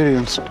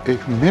experienced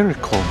a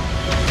miracle.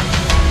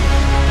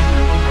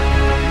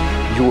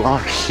 You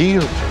are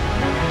healed.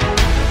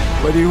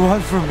 What do you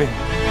want from me?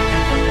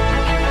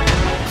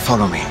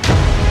 Follow me.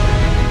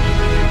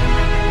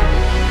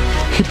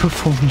 He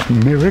performs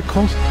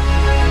miracles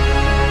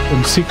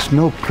and seeks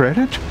no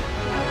credit.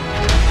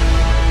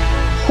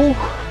 Who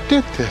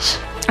did this?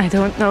 I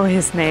don't know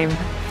his name.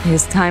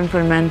 His time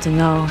for men to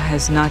know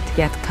has not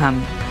yet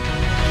come.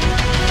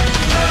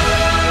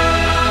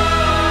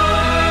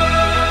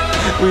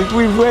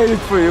 We've waited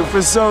for you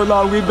for so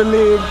long, we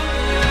believe.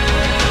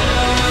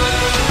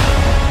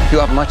 You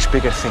have much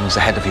bigger things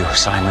ahead of you,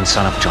 Simon,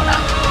 son of Jonah.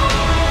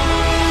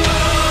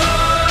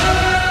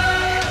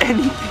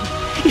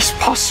 Anything is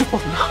possible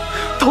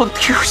now.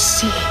 Don't you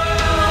see?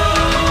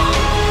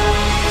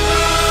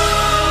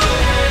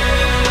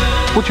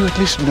 Would you at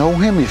least know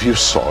him if you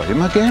saw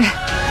him again?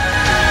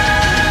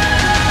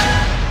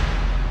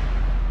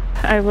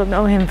 I will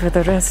know him for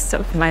the rest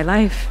of my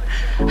life.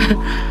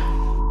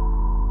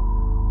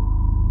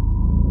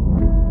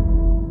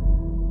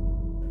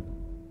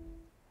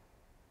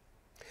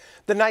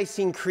 The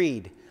Nicene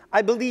Creed.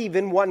 I believe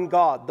in one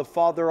God, the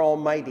Father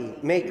Almighty,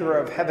 maker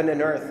of heaven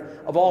and earth,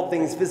 of all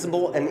things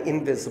visible and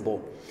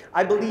invisible.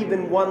 I believe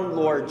in one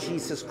Lord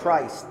Jesus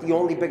Christ, the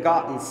only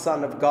begotten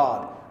Son of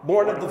God,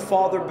 born of the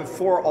Father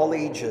before all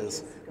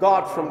ages,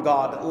 God from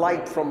God,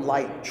 light from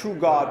light, true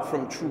God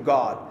from true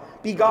God,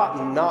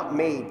 begotten, not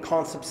made,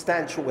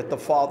 consubstantial with the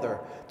Father.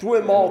 Through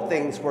him all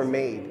things were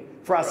made.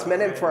 For us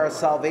men and for our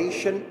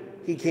salvation,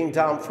 he came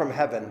down from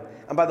heaven,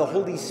 and by the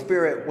Holy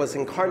Spirit was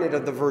incarnate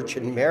of the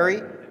Virgin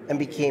Mary and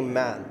became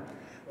man.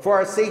 For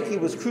our sake he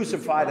was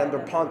crucified under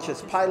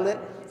Pontius Pilate.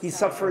 He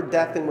suffered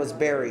death and was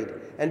buried,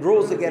 and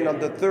rose again on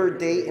the third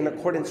day in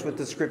accordance with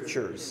the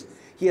Scriptures.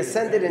 He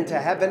ascended into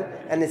heaven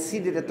and is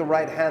seated at the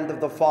right hand of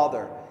the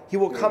Father. He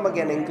will come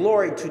again in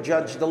glory to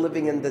judge the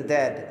living and the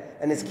dead,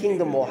 and his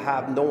kingdom will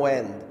have no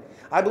end.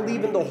 I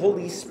believe in the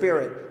Holy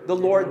Spirit, the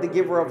Lord, the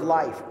giver of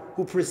life,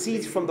 who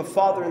proceeds from the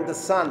Father and the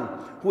Son,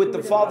 who with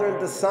the Father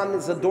and the Son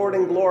is adored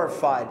and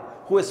glorified,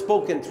 who has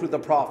spoken through the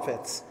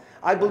prophets.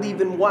 I believe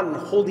in one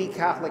holy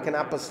Catholic and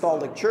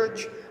Apostolic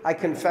Church. I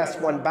confess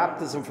one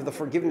baptism for the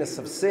forgiveness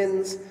of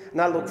sins, and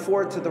I look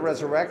forward to the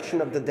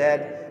resurrection of the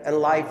dead and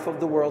life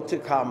of the world to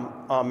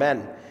come.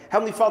 Amen.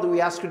 Heavenly Father,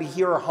 we ask you to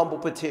hear our humble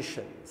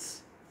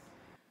petitions.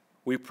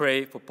 We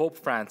pray for Pope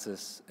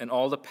Francis and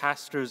all the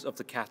pastors of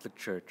the Catholic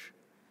Church,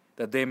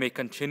 that they may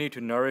continue to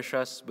nourish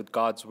us with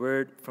God's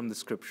word from the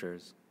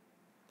scriptures.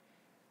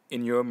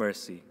 In your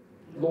mercy,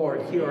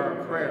 Lord, hear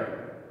our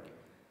prayer.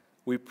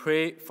 We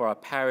pray for our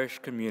parish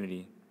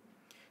community,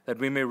 that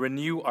we may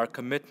renew our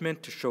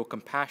commitment to show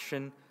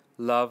compassion,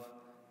 love,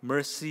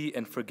 mercy,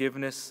 and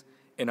forgiveness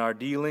in our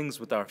dealings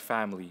with our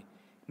family,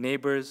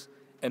 neighbors,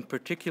 and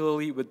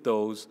particularly with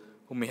those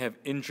who may have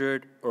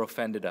injured or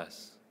offended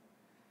us.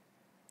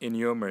 In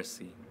your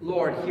mercy,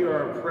 Lord, hear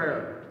our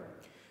prayer.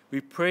 We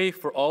pray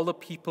for all the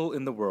people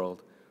in the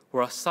world who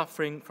are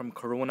suffering from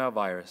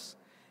coronavirus,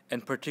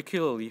 and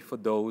particularly for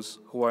those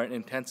who are in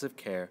intensive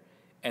care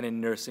and in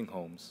nursing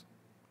homes.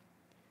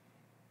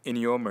 In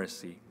your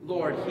mercy,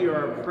 Lord, hear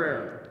our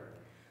prayer.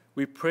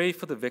 We pray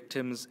for the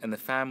victims and the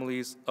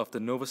families of the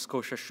Nova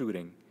Scotia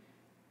shooting,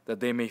 that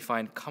they may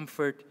find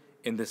comfort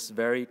in this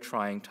very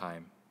trying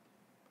time.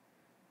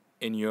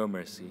 In your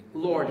mercy,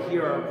 Lord,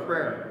 hear our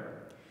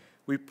prayer.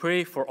 We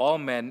pray for all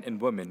men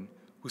and women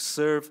who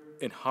serve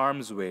in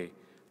harm's way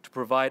to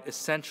provide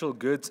essential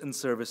goods and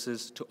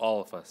services to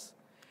all of us,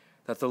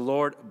 that the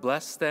Lord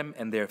bless them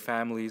and their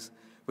families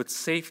with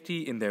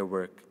safety in their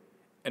work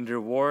and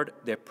reward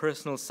their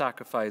personal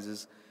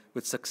sacrifices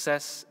with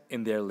success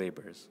in their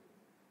labors.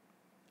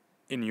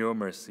 In your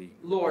mercy,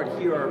 Lord,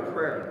 hear our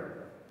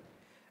prayer.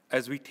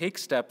 As we take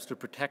steps to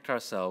protect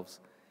ourselves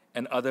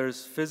and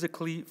others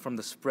physically from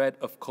the spread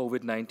of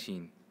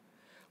COVID-19,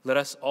 let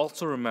us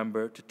also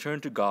remember to turn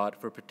to God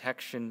for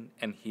protection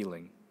and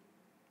healing.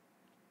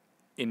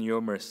 In your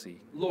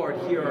mercy, Lord,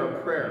 hear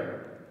our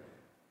prayer.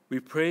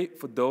 We pray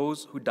for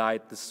those who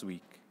died this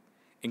week,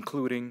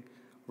 including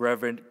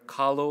Reverend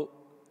Carlo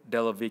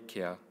Della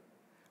Vecchia,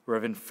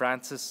 Reverend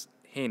Francis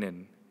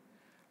Hanen,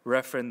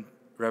 Reverend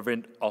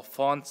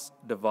Alphonse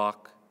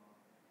Devac,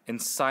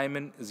 and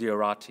Simon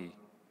Ziorati.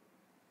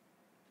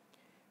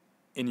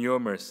 In your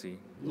mercy,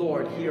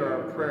 Lord, hear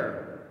our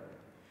prayer.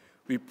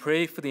 We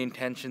pray for the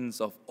intentions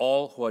of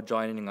all who are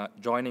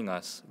joining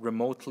us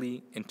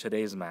remotely in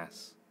today's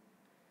Mass.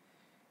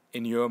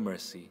 In your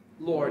mercy,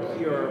 Lord,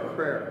 hear our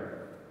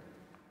prayer.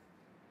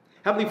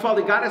 Heavenly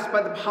Father, guide us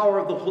by the power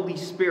of the Holy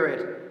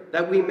Spirit,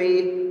 that we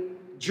may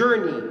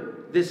journey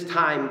this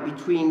time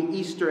between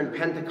Easter and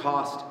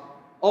Pentecost,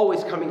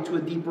 always coming to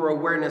a deeper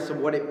awareness of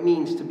what it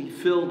means to be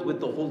filled with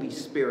the Holy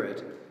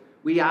Spirit.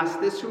 We ask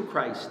this through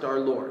Christ our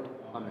Lord.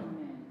 Amen.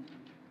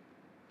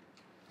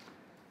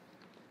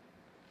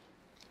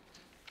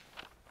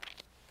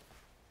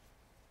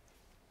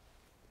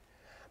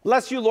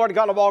 Bless you, Lord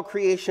God of all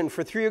creation,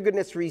 for through your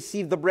goodness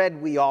receive the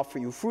bread we offer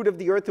you, fruit of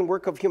the earth and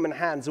work of human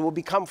hands, and will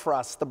become for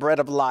us the bread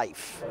of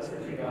life.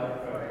 Blessed be God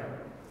forever.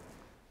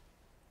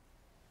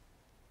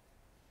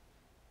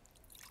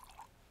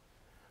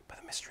 By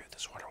the mystery of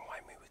this water and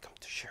wine may we come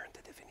to share in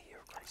the divinity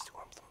of Christ, who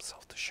humbled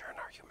himself to share in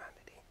our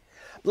humanity.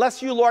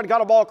 Bless you, Lord God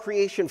of all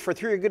creation, for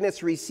through your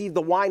goodness receive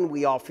the wine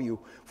we offer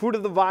you, fruit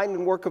of the vine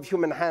and work of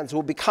human hands,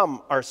 will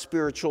become our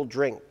spiritual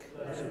drink.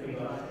 Blessed be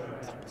God forever.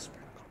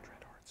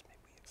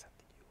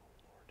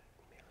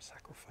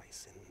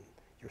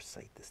 Your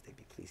sight this day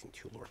be pleasing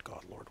to you, Lord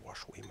God. Lord,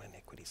 wash away my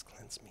iniquities,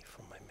 cleanse me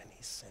from my many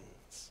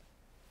sins.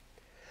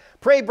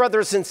 Pray,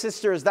 brothers and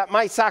sisters, that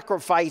my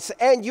sacrifice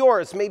and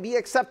yours may be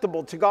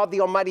acceptable to God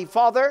the Almighty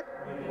Father.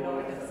 May the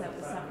Lord accept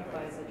the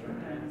sacrifice at your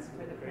hands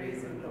for the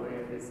praise and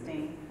glory of his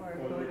name, for our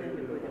good and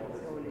the good of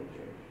his holy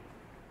church.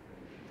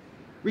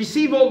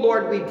 Receive, O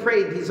Lord, we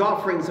pray, these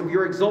offerings of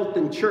your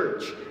exultant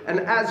church, and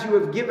as you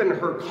have given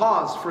her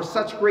cause for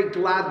such great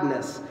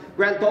gladness,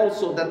 grant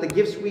also that the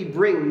gifts we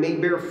bring may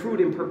bear fruit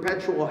in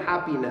perpetual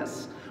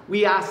happiness.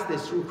 We ask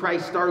this through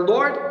Christ our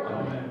Lord.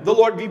 Amen. The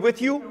Lord be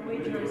with you.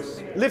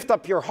 Lift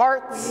up your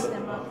hearts.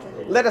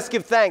 Let us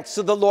give thanks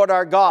to the Lord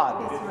our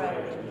God.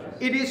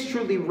 It is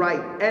truly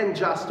right and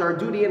just, our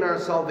duty and our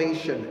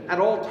salvation, at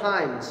all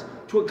times,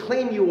 to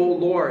acclaim you, O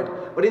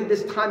Lord, but in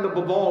this time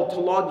above all, to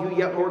laud you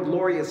yet more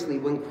gloriously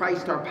when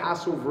Christ our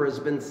Passover has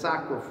been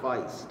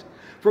sacrificed.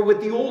 For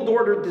with the old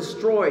order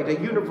destroyed, a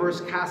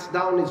universe cast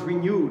down is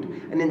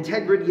renewed, and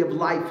integrity of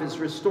life is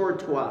restored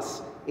to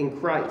us in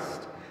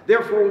Christ.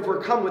 Therefore,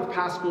 overcome with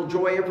paschal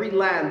joy, every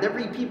land,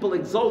 every people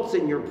exults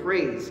in your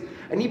praise,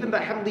 and even the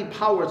heavenly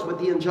powers with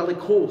the angelic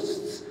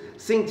hosts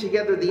sing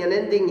together the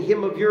unending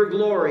hymn of your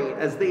glory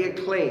as they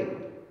acclaim.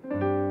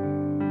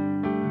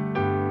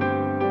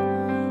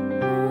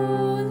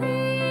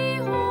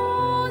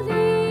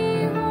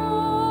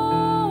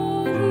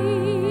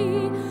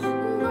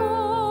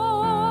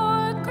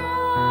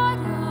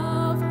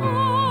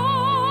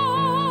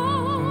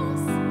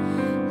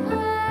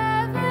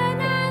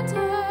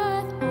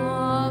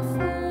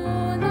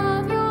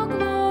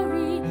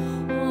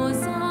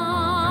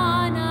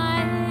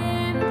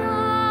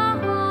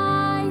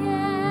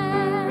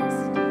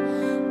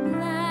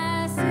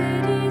 Blessed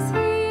is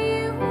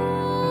he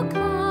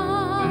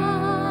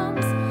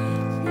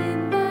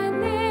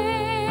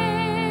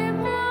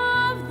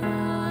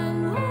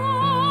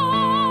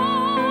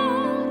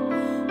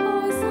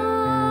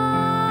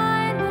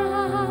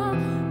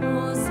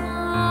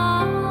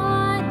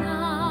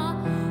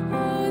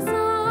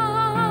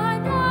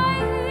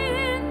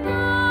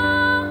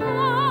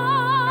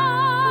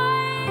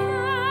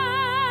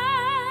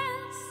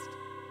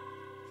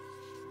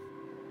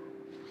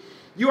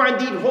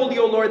indeed holy,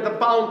 O Lord, the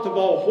fount of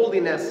all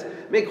holiness.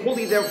 Make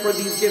holy, therefore,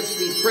 these gifts,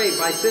 we pray,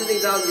 by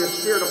sending down your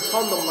Spirit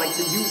upon them like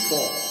the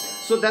dewfall,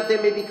 so that they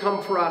may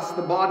become for us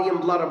the body and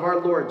blood of our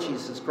Lord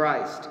Jesus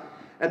Christ.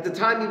 At the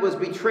time he was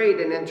betrayed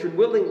and entered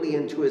willingly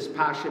into his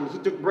passion, he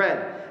took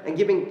bread, and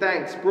giving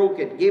thanks, broke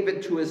it, gave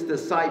it to his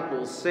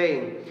disciples,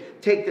 saying,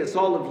 "Take this,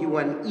 all of you,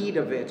 and eat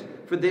of it,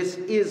 for this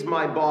is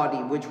my body,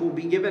 which will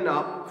be given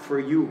up for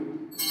you."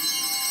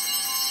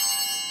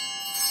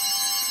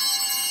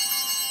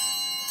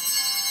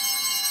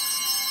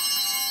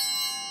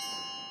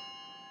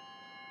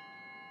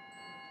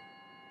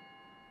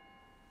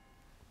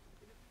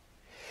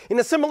 In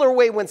a similar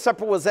way, when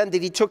supper was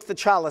ended, he took the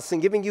chalice, and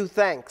giving you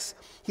thanks,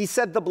 he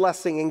said the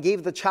blessing and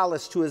gave the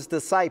chalice to his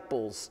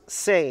disciples,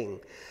 saying,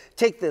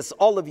 "Take this,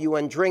 all of you,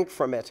 and drink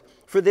from it,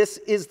 for this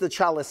is the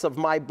chalice of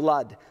my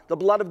blood, the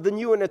blood of the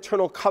new and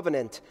eternal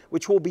covenant,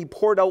 which will be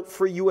poured out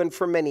for you and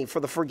for many for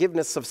the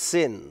forgiveness of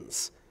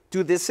sins.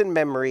 Do this in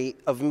memory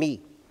of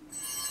me."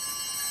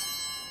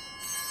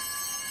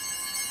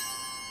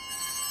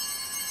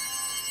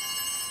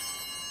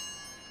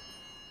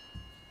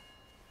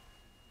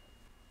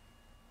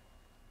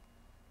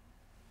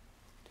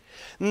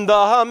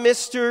 The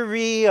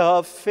mystery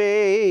of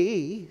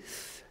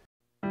faith.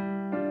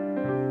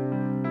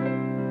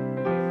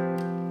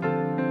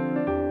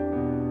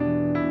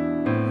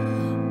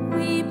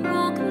 We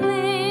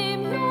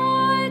proclaim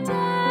your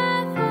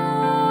death,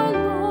 O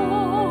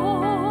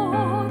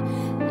Lord,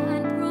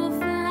 and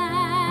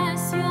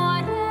profess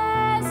your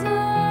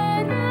resurrection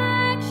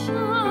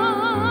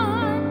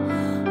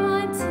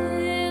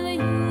until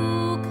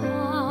you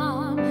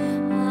come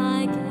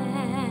again.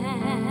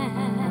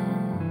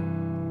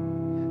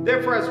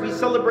 Therefore, as we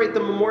celebrate the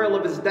memorial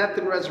of his death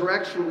and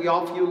resurrection, we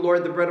offer you,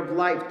 Lord, the bread of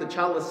life, the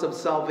chalice of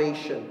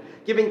salvation,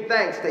 giving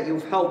thanks that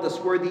you've held us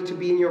worthy to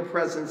be in your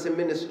presence and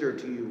minister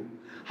to you.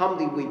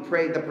 Humbly we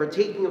pray that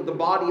partaking of the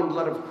body and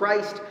blood of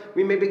Christ,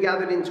 we may be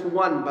gathered into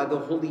one by the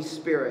Holy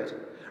Spirit.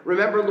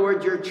 Remember,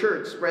 Lord, your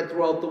church spread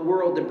throughout the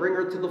world and bring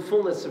her to the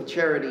fullness of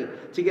charity,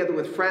 together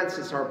with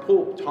Francis, our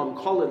Pope, Tom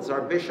Collins,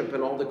 our Bishop,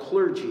 and all the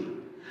clergy.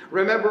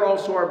 Remember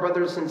also our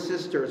brothers and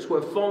sisters who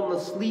have fallen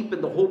asleep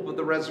in the hope of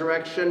the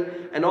resurrection,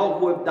 and all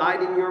who have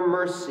died in your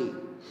mercy.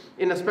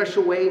 In a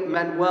special way,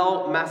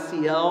 Manuel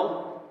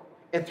Maciel,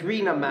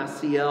 Ethrina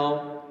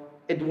Maciel,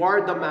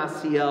 Eduarda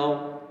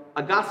Maciel,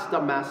 Augusta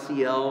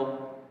Maciel,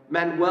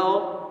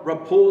 Manuel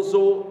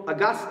Raposo,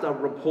 Augusta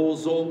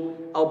Raposo,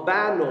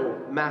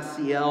 Albano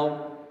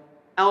Maciel,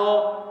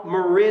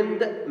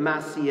 Elmerind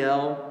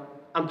Maciel,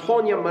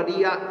 Antonia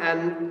Maria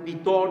and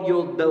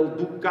Vittorio Del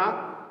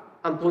Duca,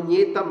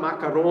 Antonietta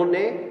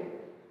Macarone,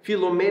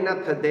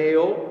 Filomena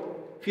Tadeo,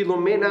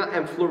 Filomena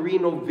and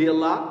Florino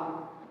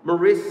Villa,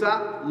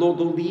 Marissa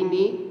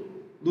Lodolini,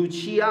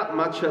 Lucia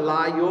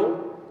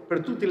Macellaio, per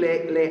tutte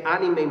le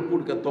anime in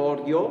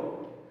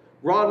purgatorio,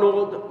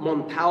 Ronald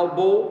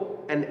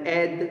Montalbo, and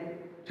Ed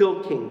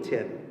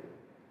Pilkington.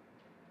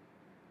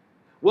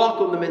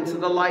 Welcome them into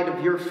the light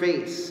of your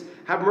face.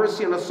 Have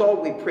mercy on us all,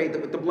 we pray,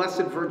 that with the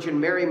Blessed Virgin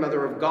Mary,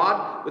 Mother of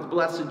God, with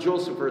Blessed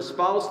Joseph, her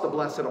spouse, the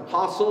blessed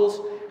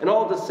apostles, and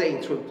all the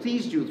saints who have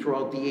pleased you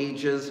throughout the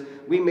ages,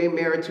 we may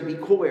merit to be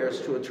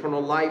co-heirs to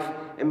eternal life,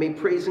 and may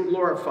praise and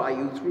glorify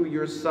you through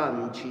your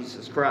Son,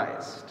 Jesus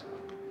Christ.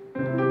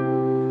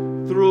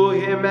 Through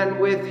him and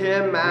with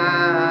him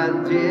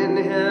and in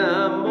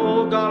him,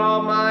 O God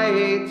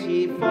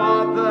Almighty,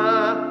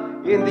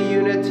 Father, in the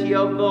unity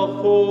of the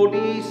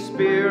Holy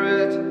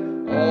Spirit,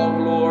 all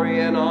glory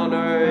and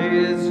honor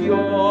is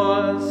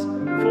yours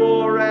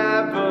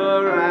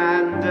forever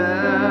and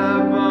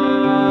ever.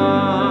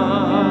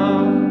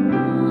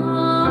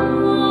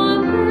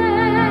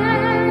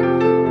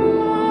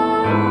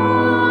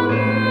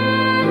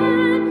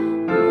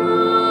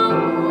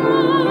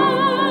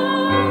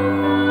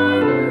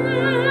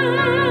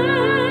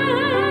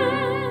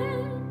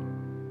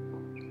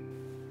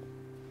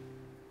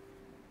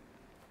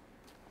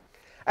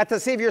 At the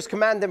Savior's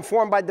command,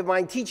 informed by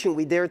divine teaching,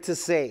 we dare to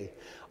say,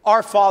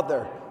 Our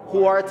Father,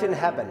 who art in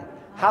heaven,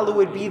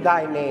 hallowed be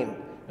thy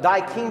name. Thy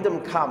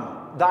kingdom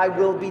come, thy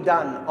will be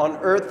done, on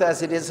earth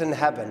as it is in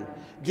heaven.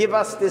 Give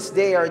us this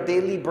day our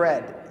daily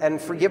bread, and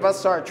forgive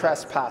us our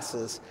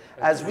trespasses,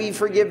 as we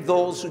forgive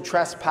those who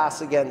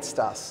trespass against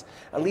us.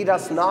 And lead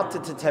us not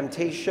into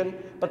temptation,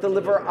 but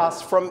deliver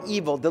us from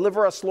evil.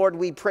 Deliver us, Lord,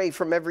 we pray,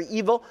 from every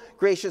evil.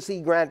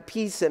 Graciously grant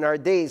peace in our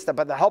days, that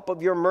by the help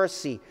of your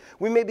mercy,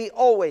 we may be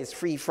always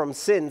free from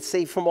sin,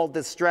 safe from all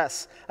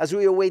distress, as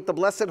we await the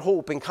blessed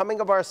hope and coming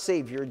of our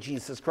Savior,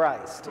 Jesus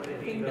Christ. For the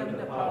kingdom,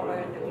 the power,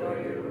 and the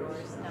glory are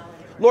yours now.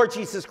 Lord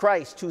Jesus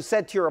Christ, who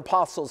said to your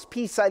apostles,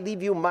 Peace I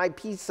leave you, my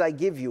peace I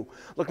give you,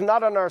 look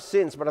not on our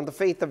sins, but on the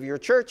faith of your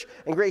church,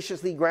 and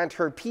graciously grant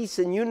her peace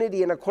and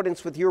unity in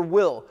accordance with your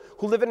will,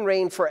 who live and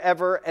reign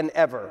forever and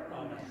ever.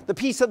 Amen. The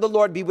peace of the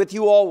Lord be with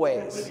you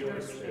always. With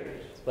your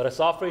spirit. Let us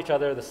offer each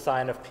other the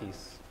sign of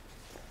peace.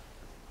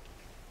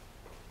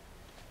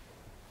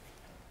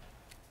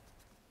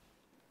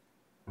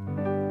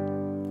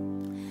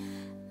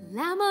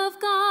 Lamb of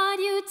God,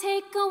 you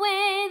take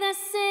away the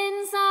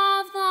sins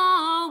of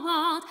the world.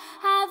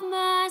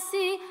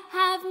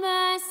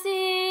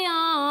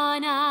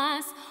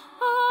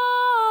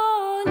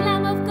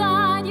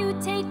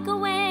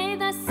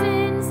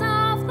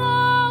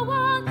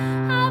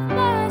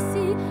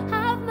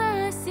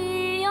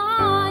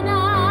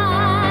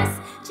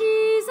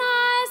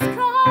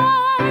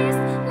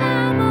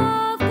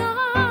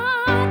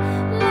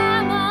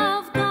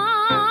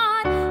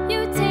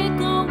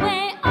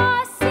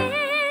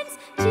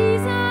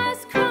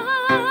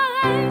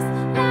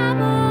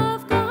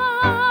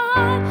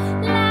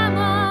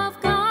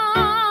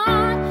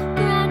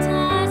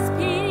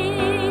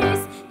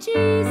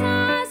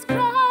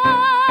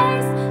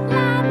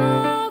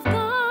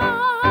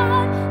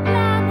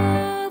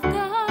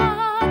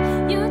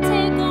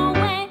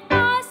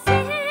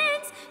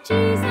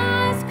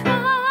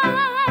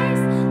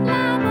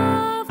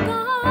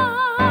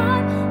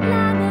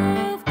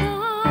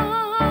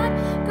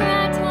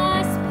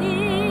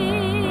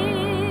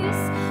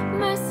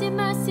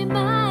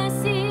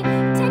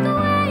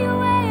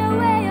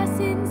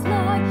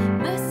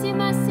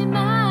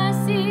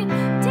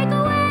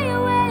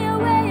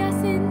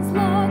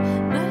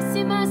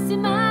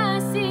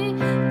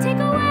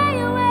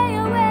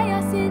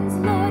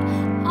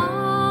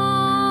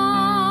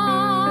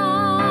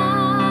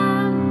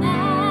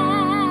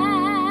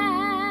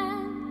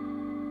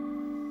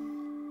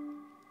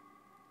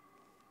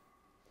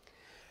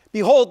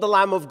 Behold the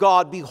Lamb of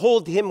God,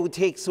 behold him who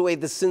takes away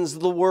the sins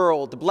of the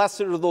world.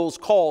 Blessed are those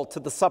called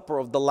to the supper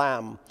of the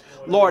Lamb.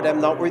 Lord,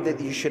 I'm not worthy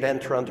that you should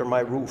enter under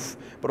my roof,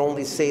 but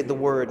only say the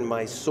word, and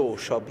my soul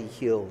shall be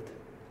healed.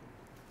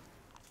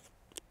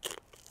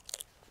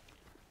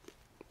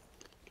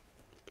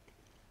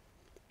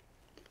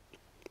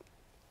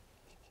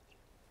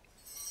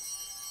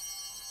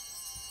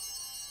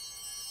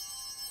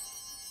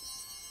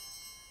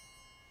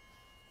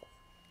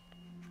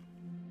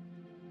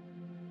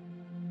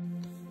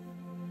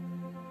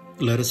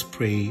 Let us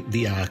pray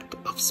the act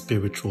of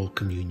spiritual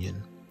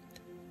communion.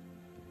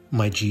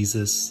 My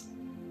Jesus,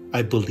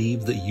 I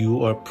believe that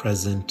you are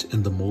present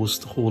in the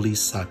most holy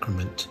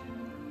sacrament.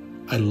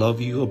 I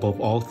love you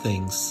above all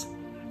things,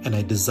 and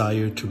I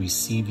desire to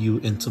receive you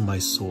into my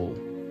soul.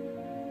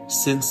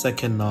 Since I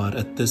cannot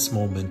at this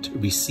moment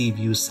receive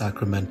you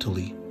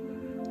sacramentally,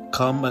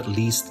 come at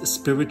least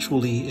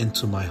spiritually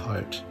into my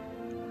heart.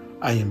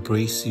 I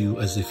embrace you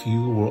as if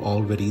you were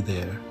already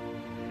there,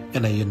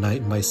 and I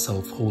unite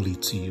myself wholly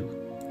to you.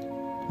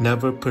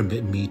 Never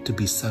permit me to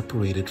be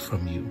separated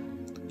from you.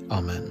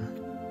 Amen.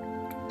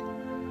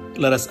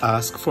 Let us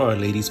ask for Our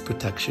Lady's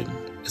protection,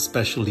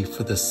 especially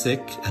for the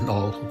sick and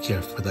all who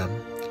care for them.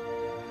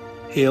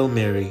 Hail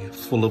Mary,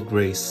 full of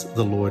grace,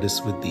 the Lord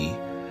is with thee.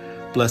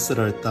 Blessed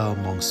art thou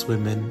amongst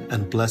women,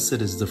 and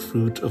blessed is the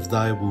fruit of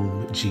thy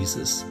womb,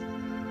 Jesus.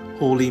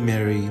 Holy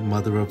Mary,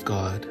 Mother of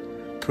God,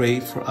 pray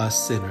for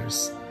us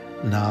sinners,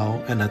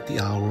 now and at the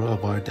hour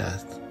of our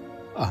death.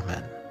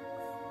 Amen.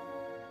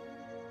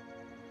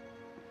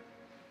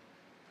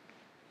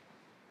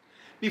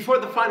 Before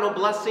the final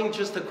blessing,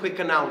 just a quick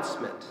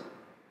announcement.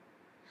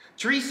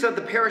 Teresa,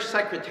 the parish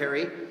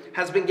secretary,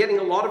 has been getting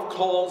a lot of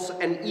calls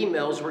and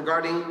emails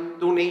regarding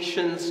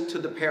donations to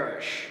the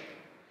parish.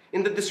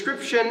 In the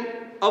description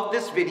of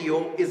this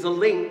video is a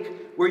link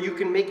where you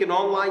can make an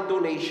online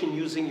donation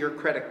using your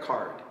credit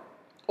card.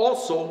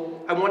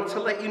 Also, I want to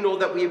let you know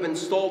that we have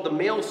installed a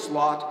mail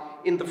slot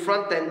in the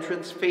front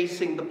entrance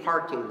facing the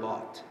parking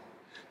lot.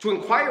 To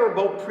inquire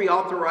about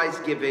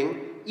pre-authorized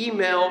giving,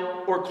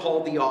 email or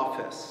call the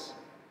office.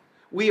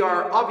 We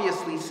are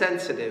obviously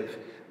sensitive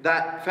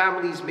that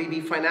families may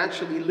be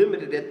financially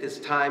limited at this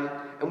time,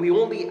 and we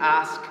only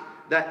ask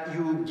that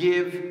you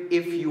give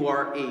if you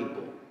are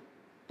able.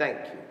 Thank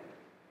you.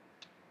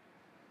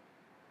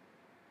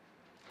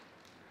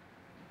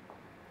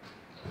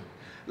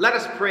 Let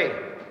us pray.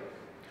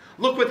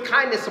 Look with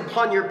kindness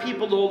upon your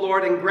people, O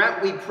Lord, and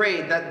grant, we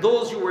pray, that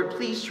those you are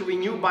pleased to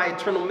renew by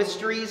eternal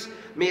mysteries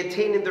may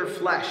attain in their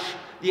flesh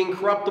the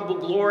incorruptible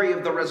glory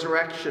of the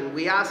resurrection.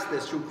 We ask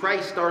this through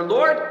Christ our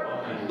Lord.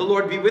 Amen. The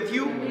Lord be with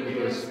you.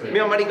 May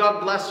Almighty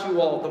God bless you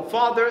all, the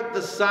Father,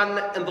 the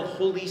Son, and the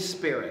Holy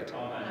Spirit.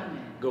 Amen.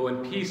 Go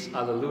in peace.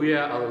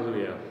 Alleluia,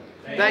 alleluia.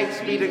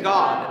 Thanks be to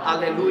God.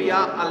 Alleluia,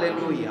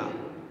 alleluia.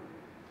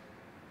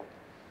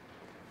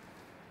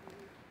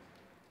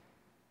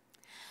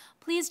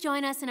 Please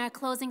join us in our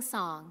closing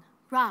song,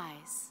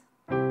 Rise.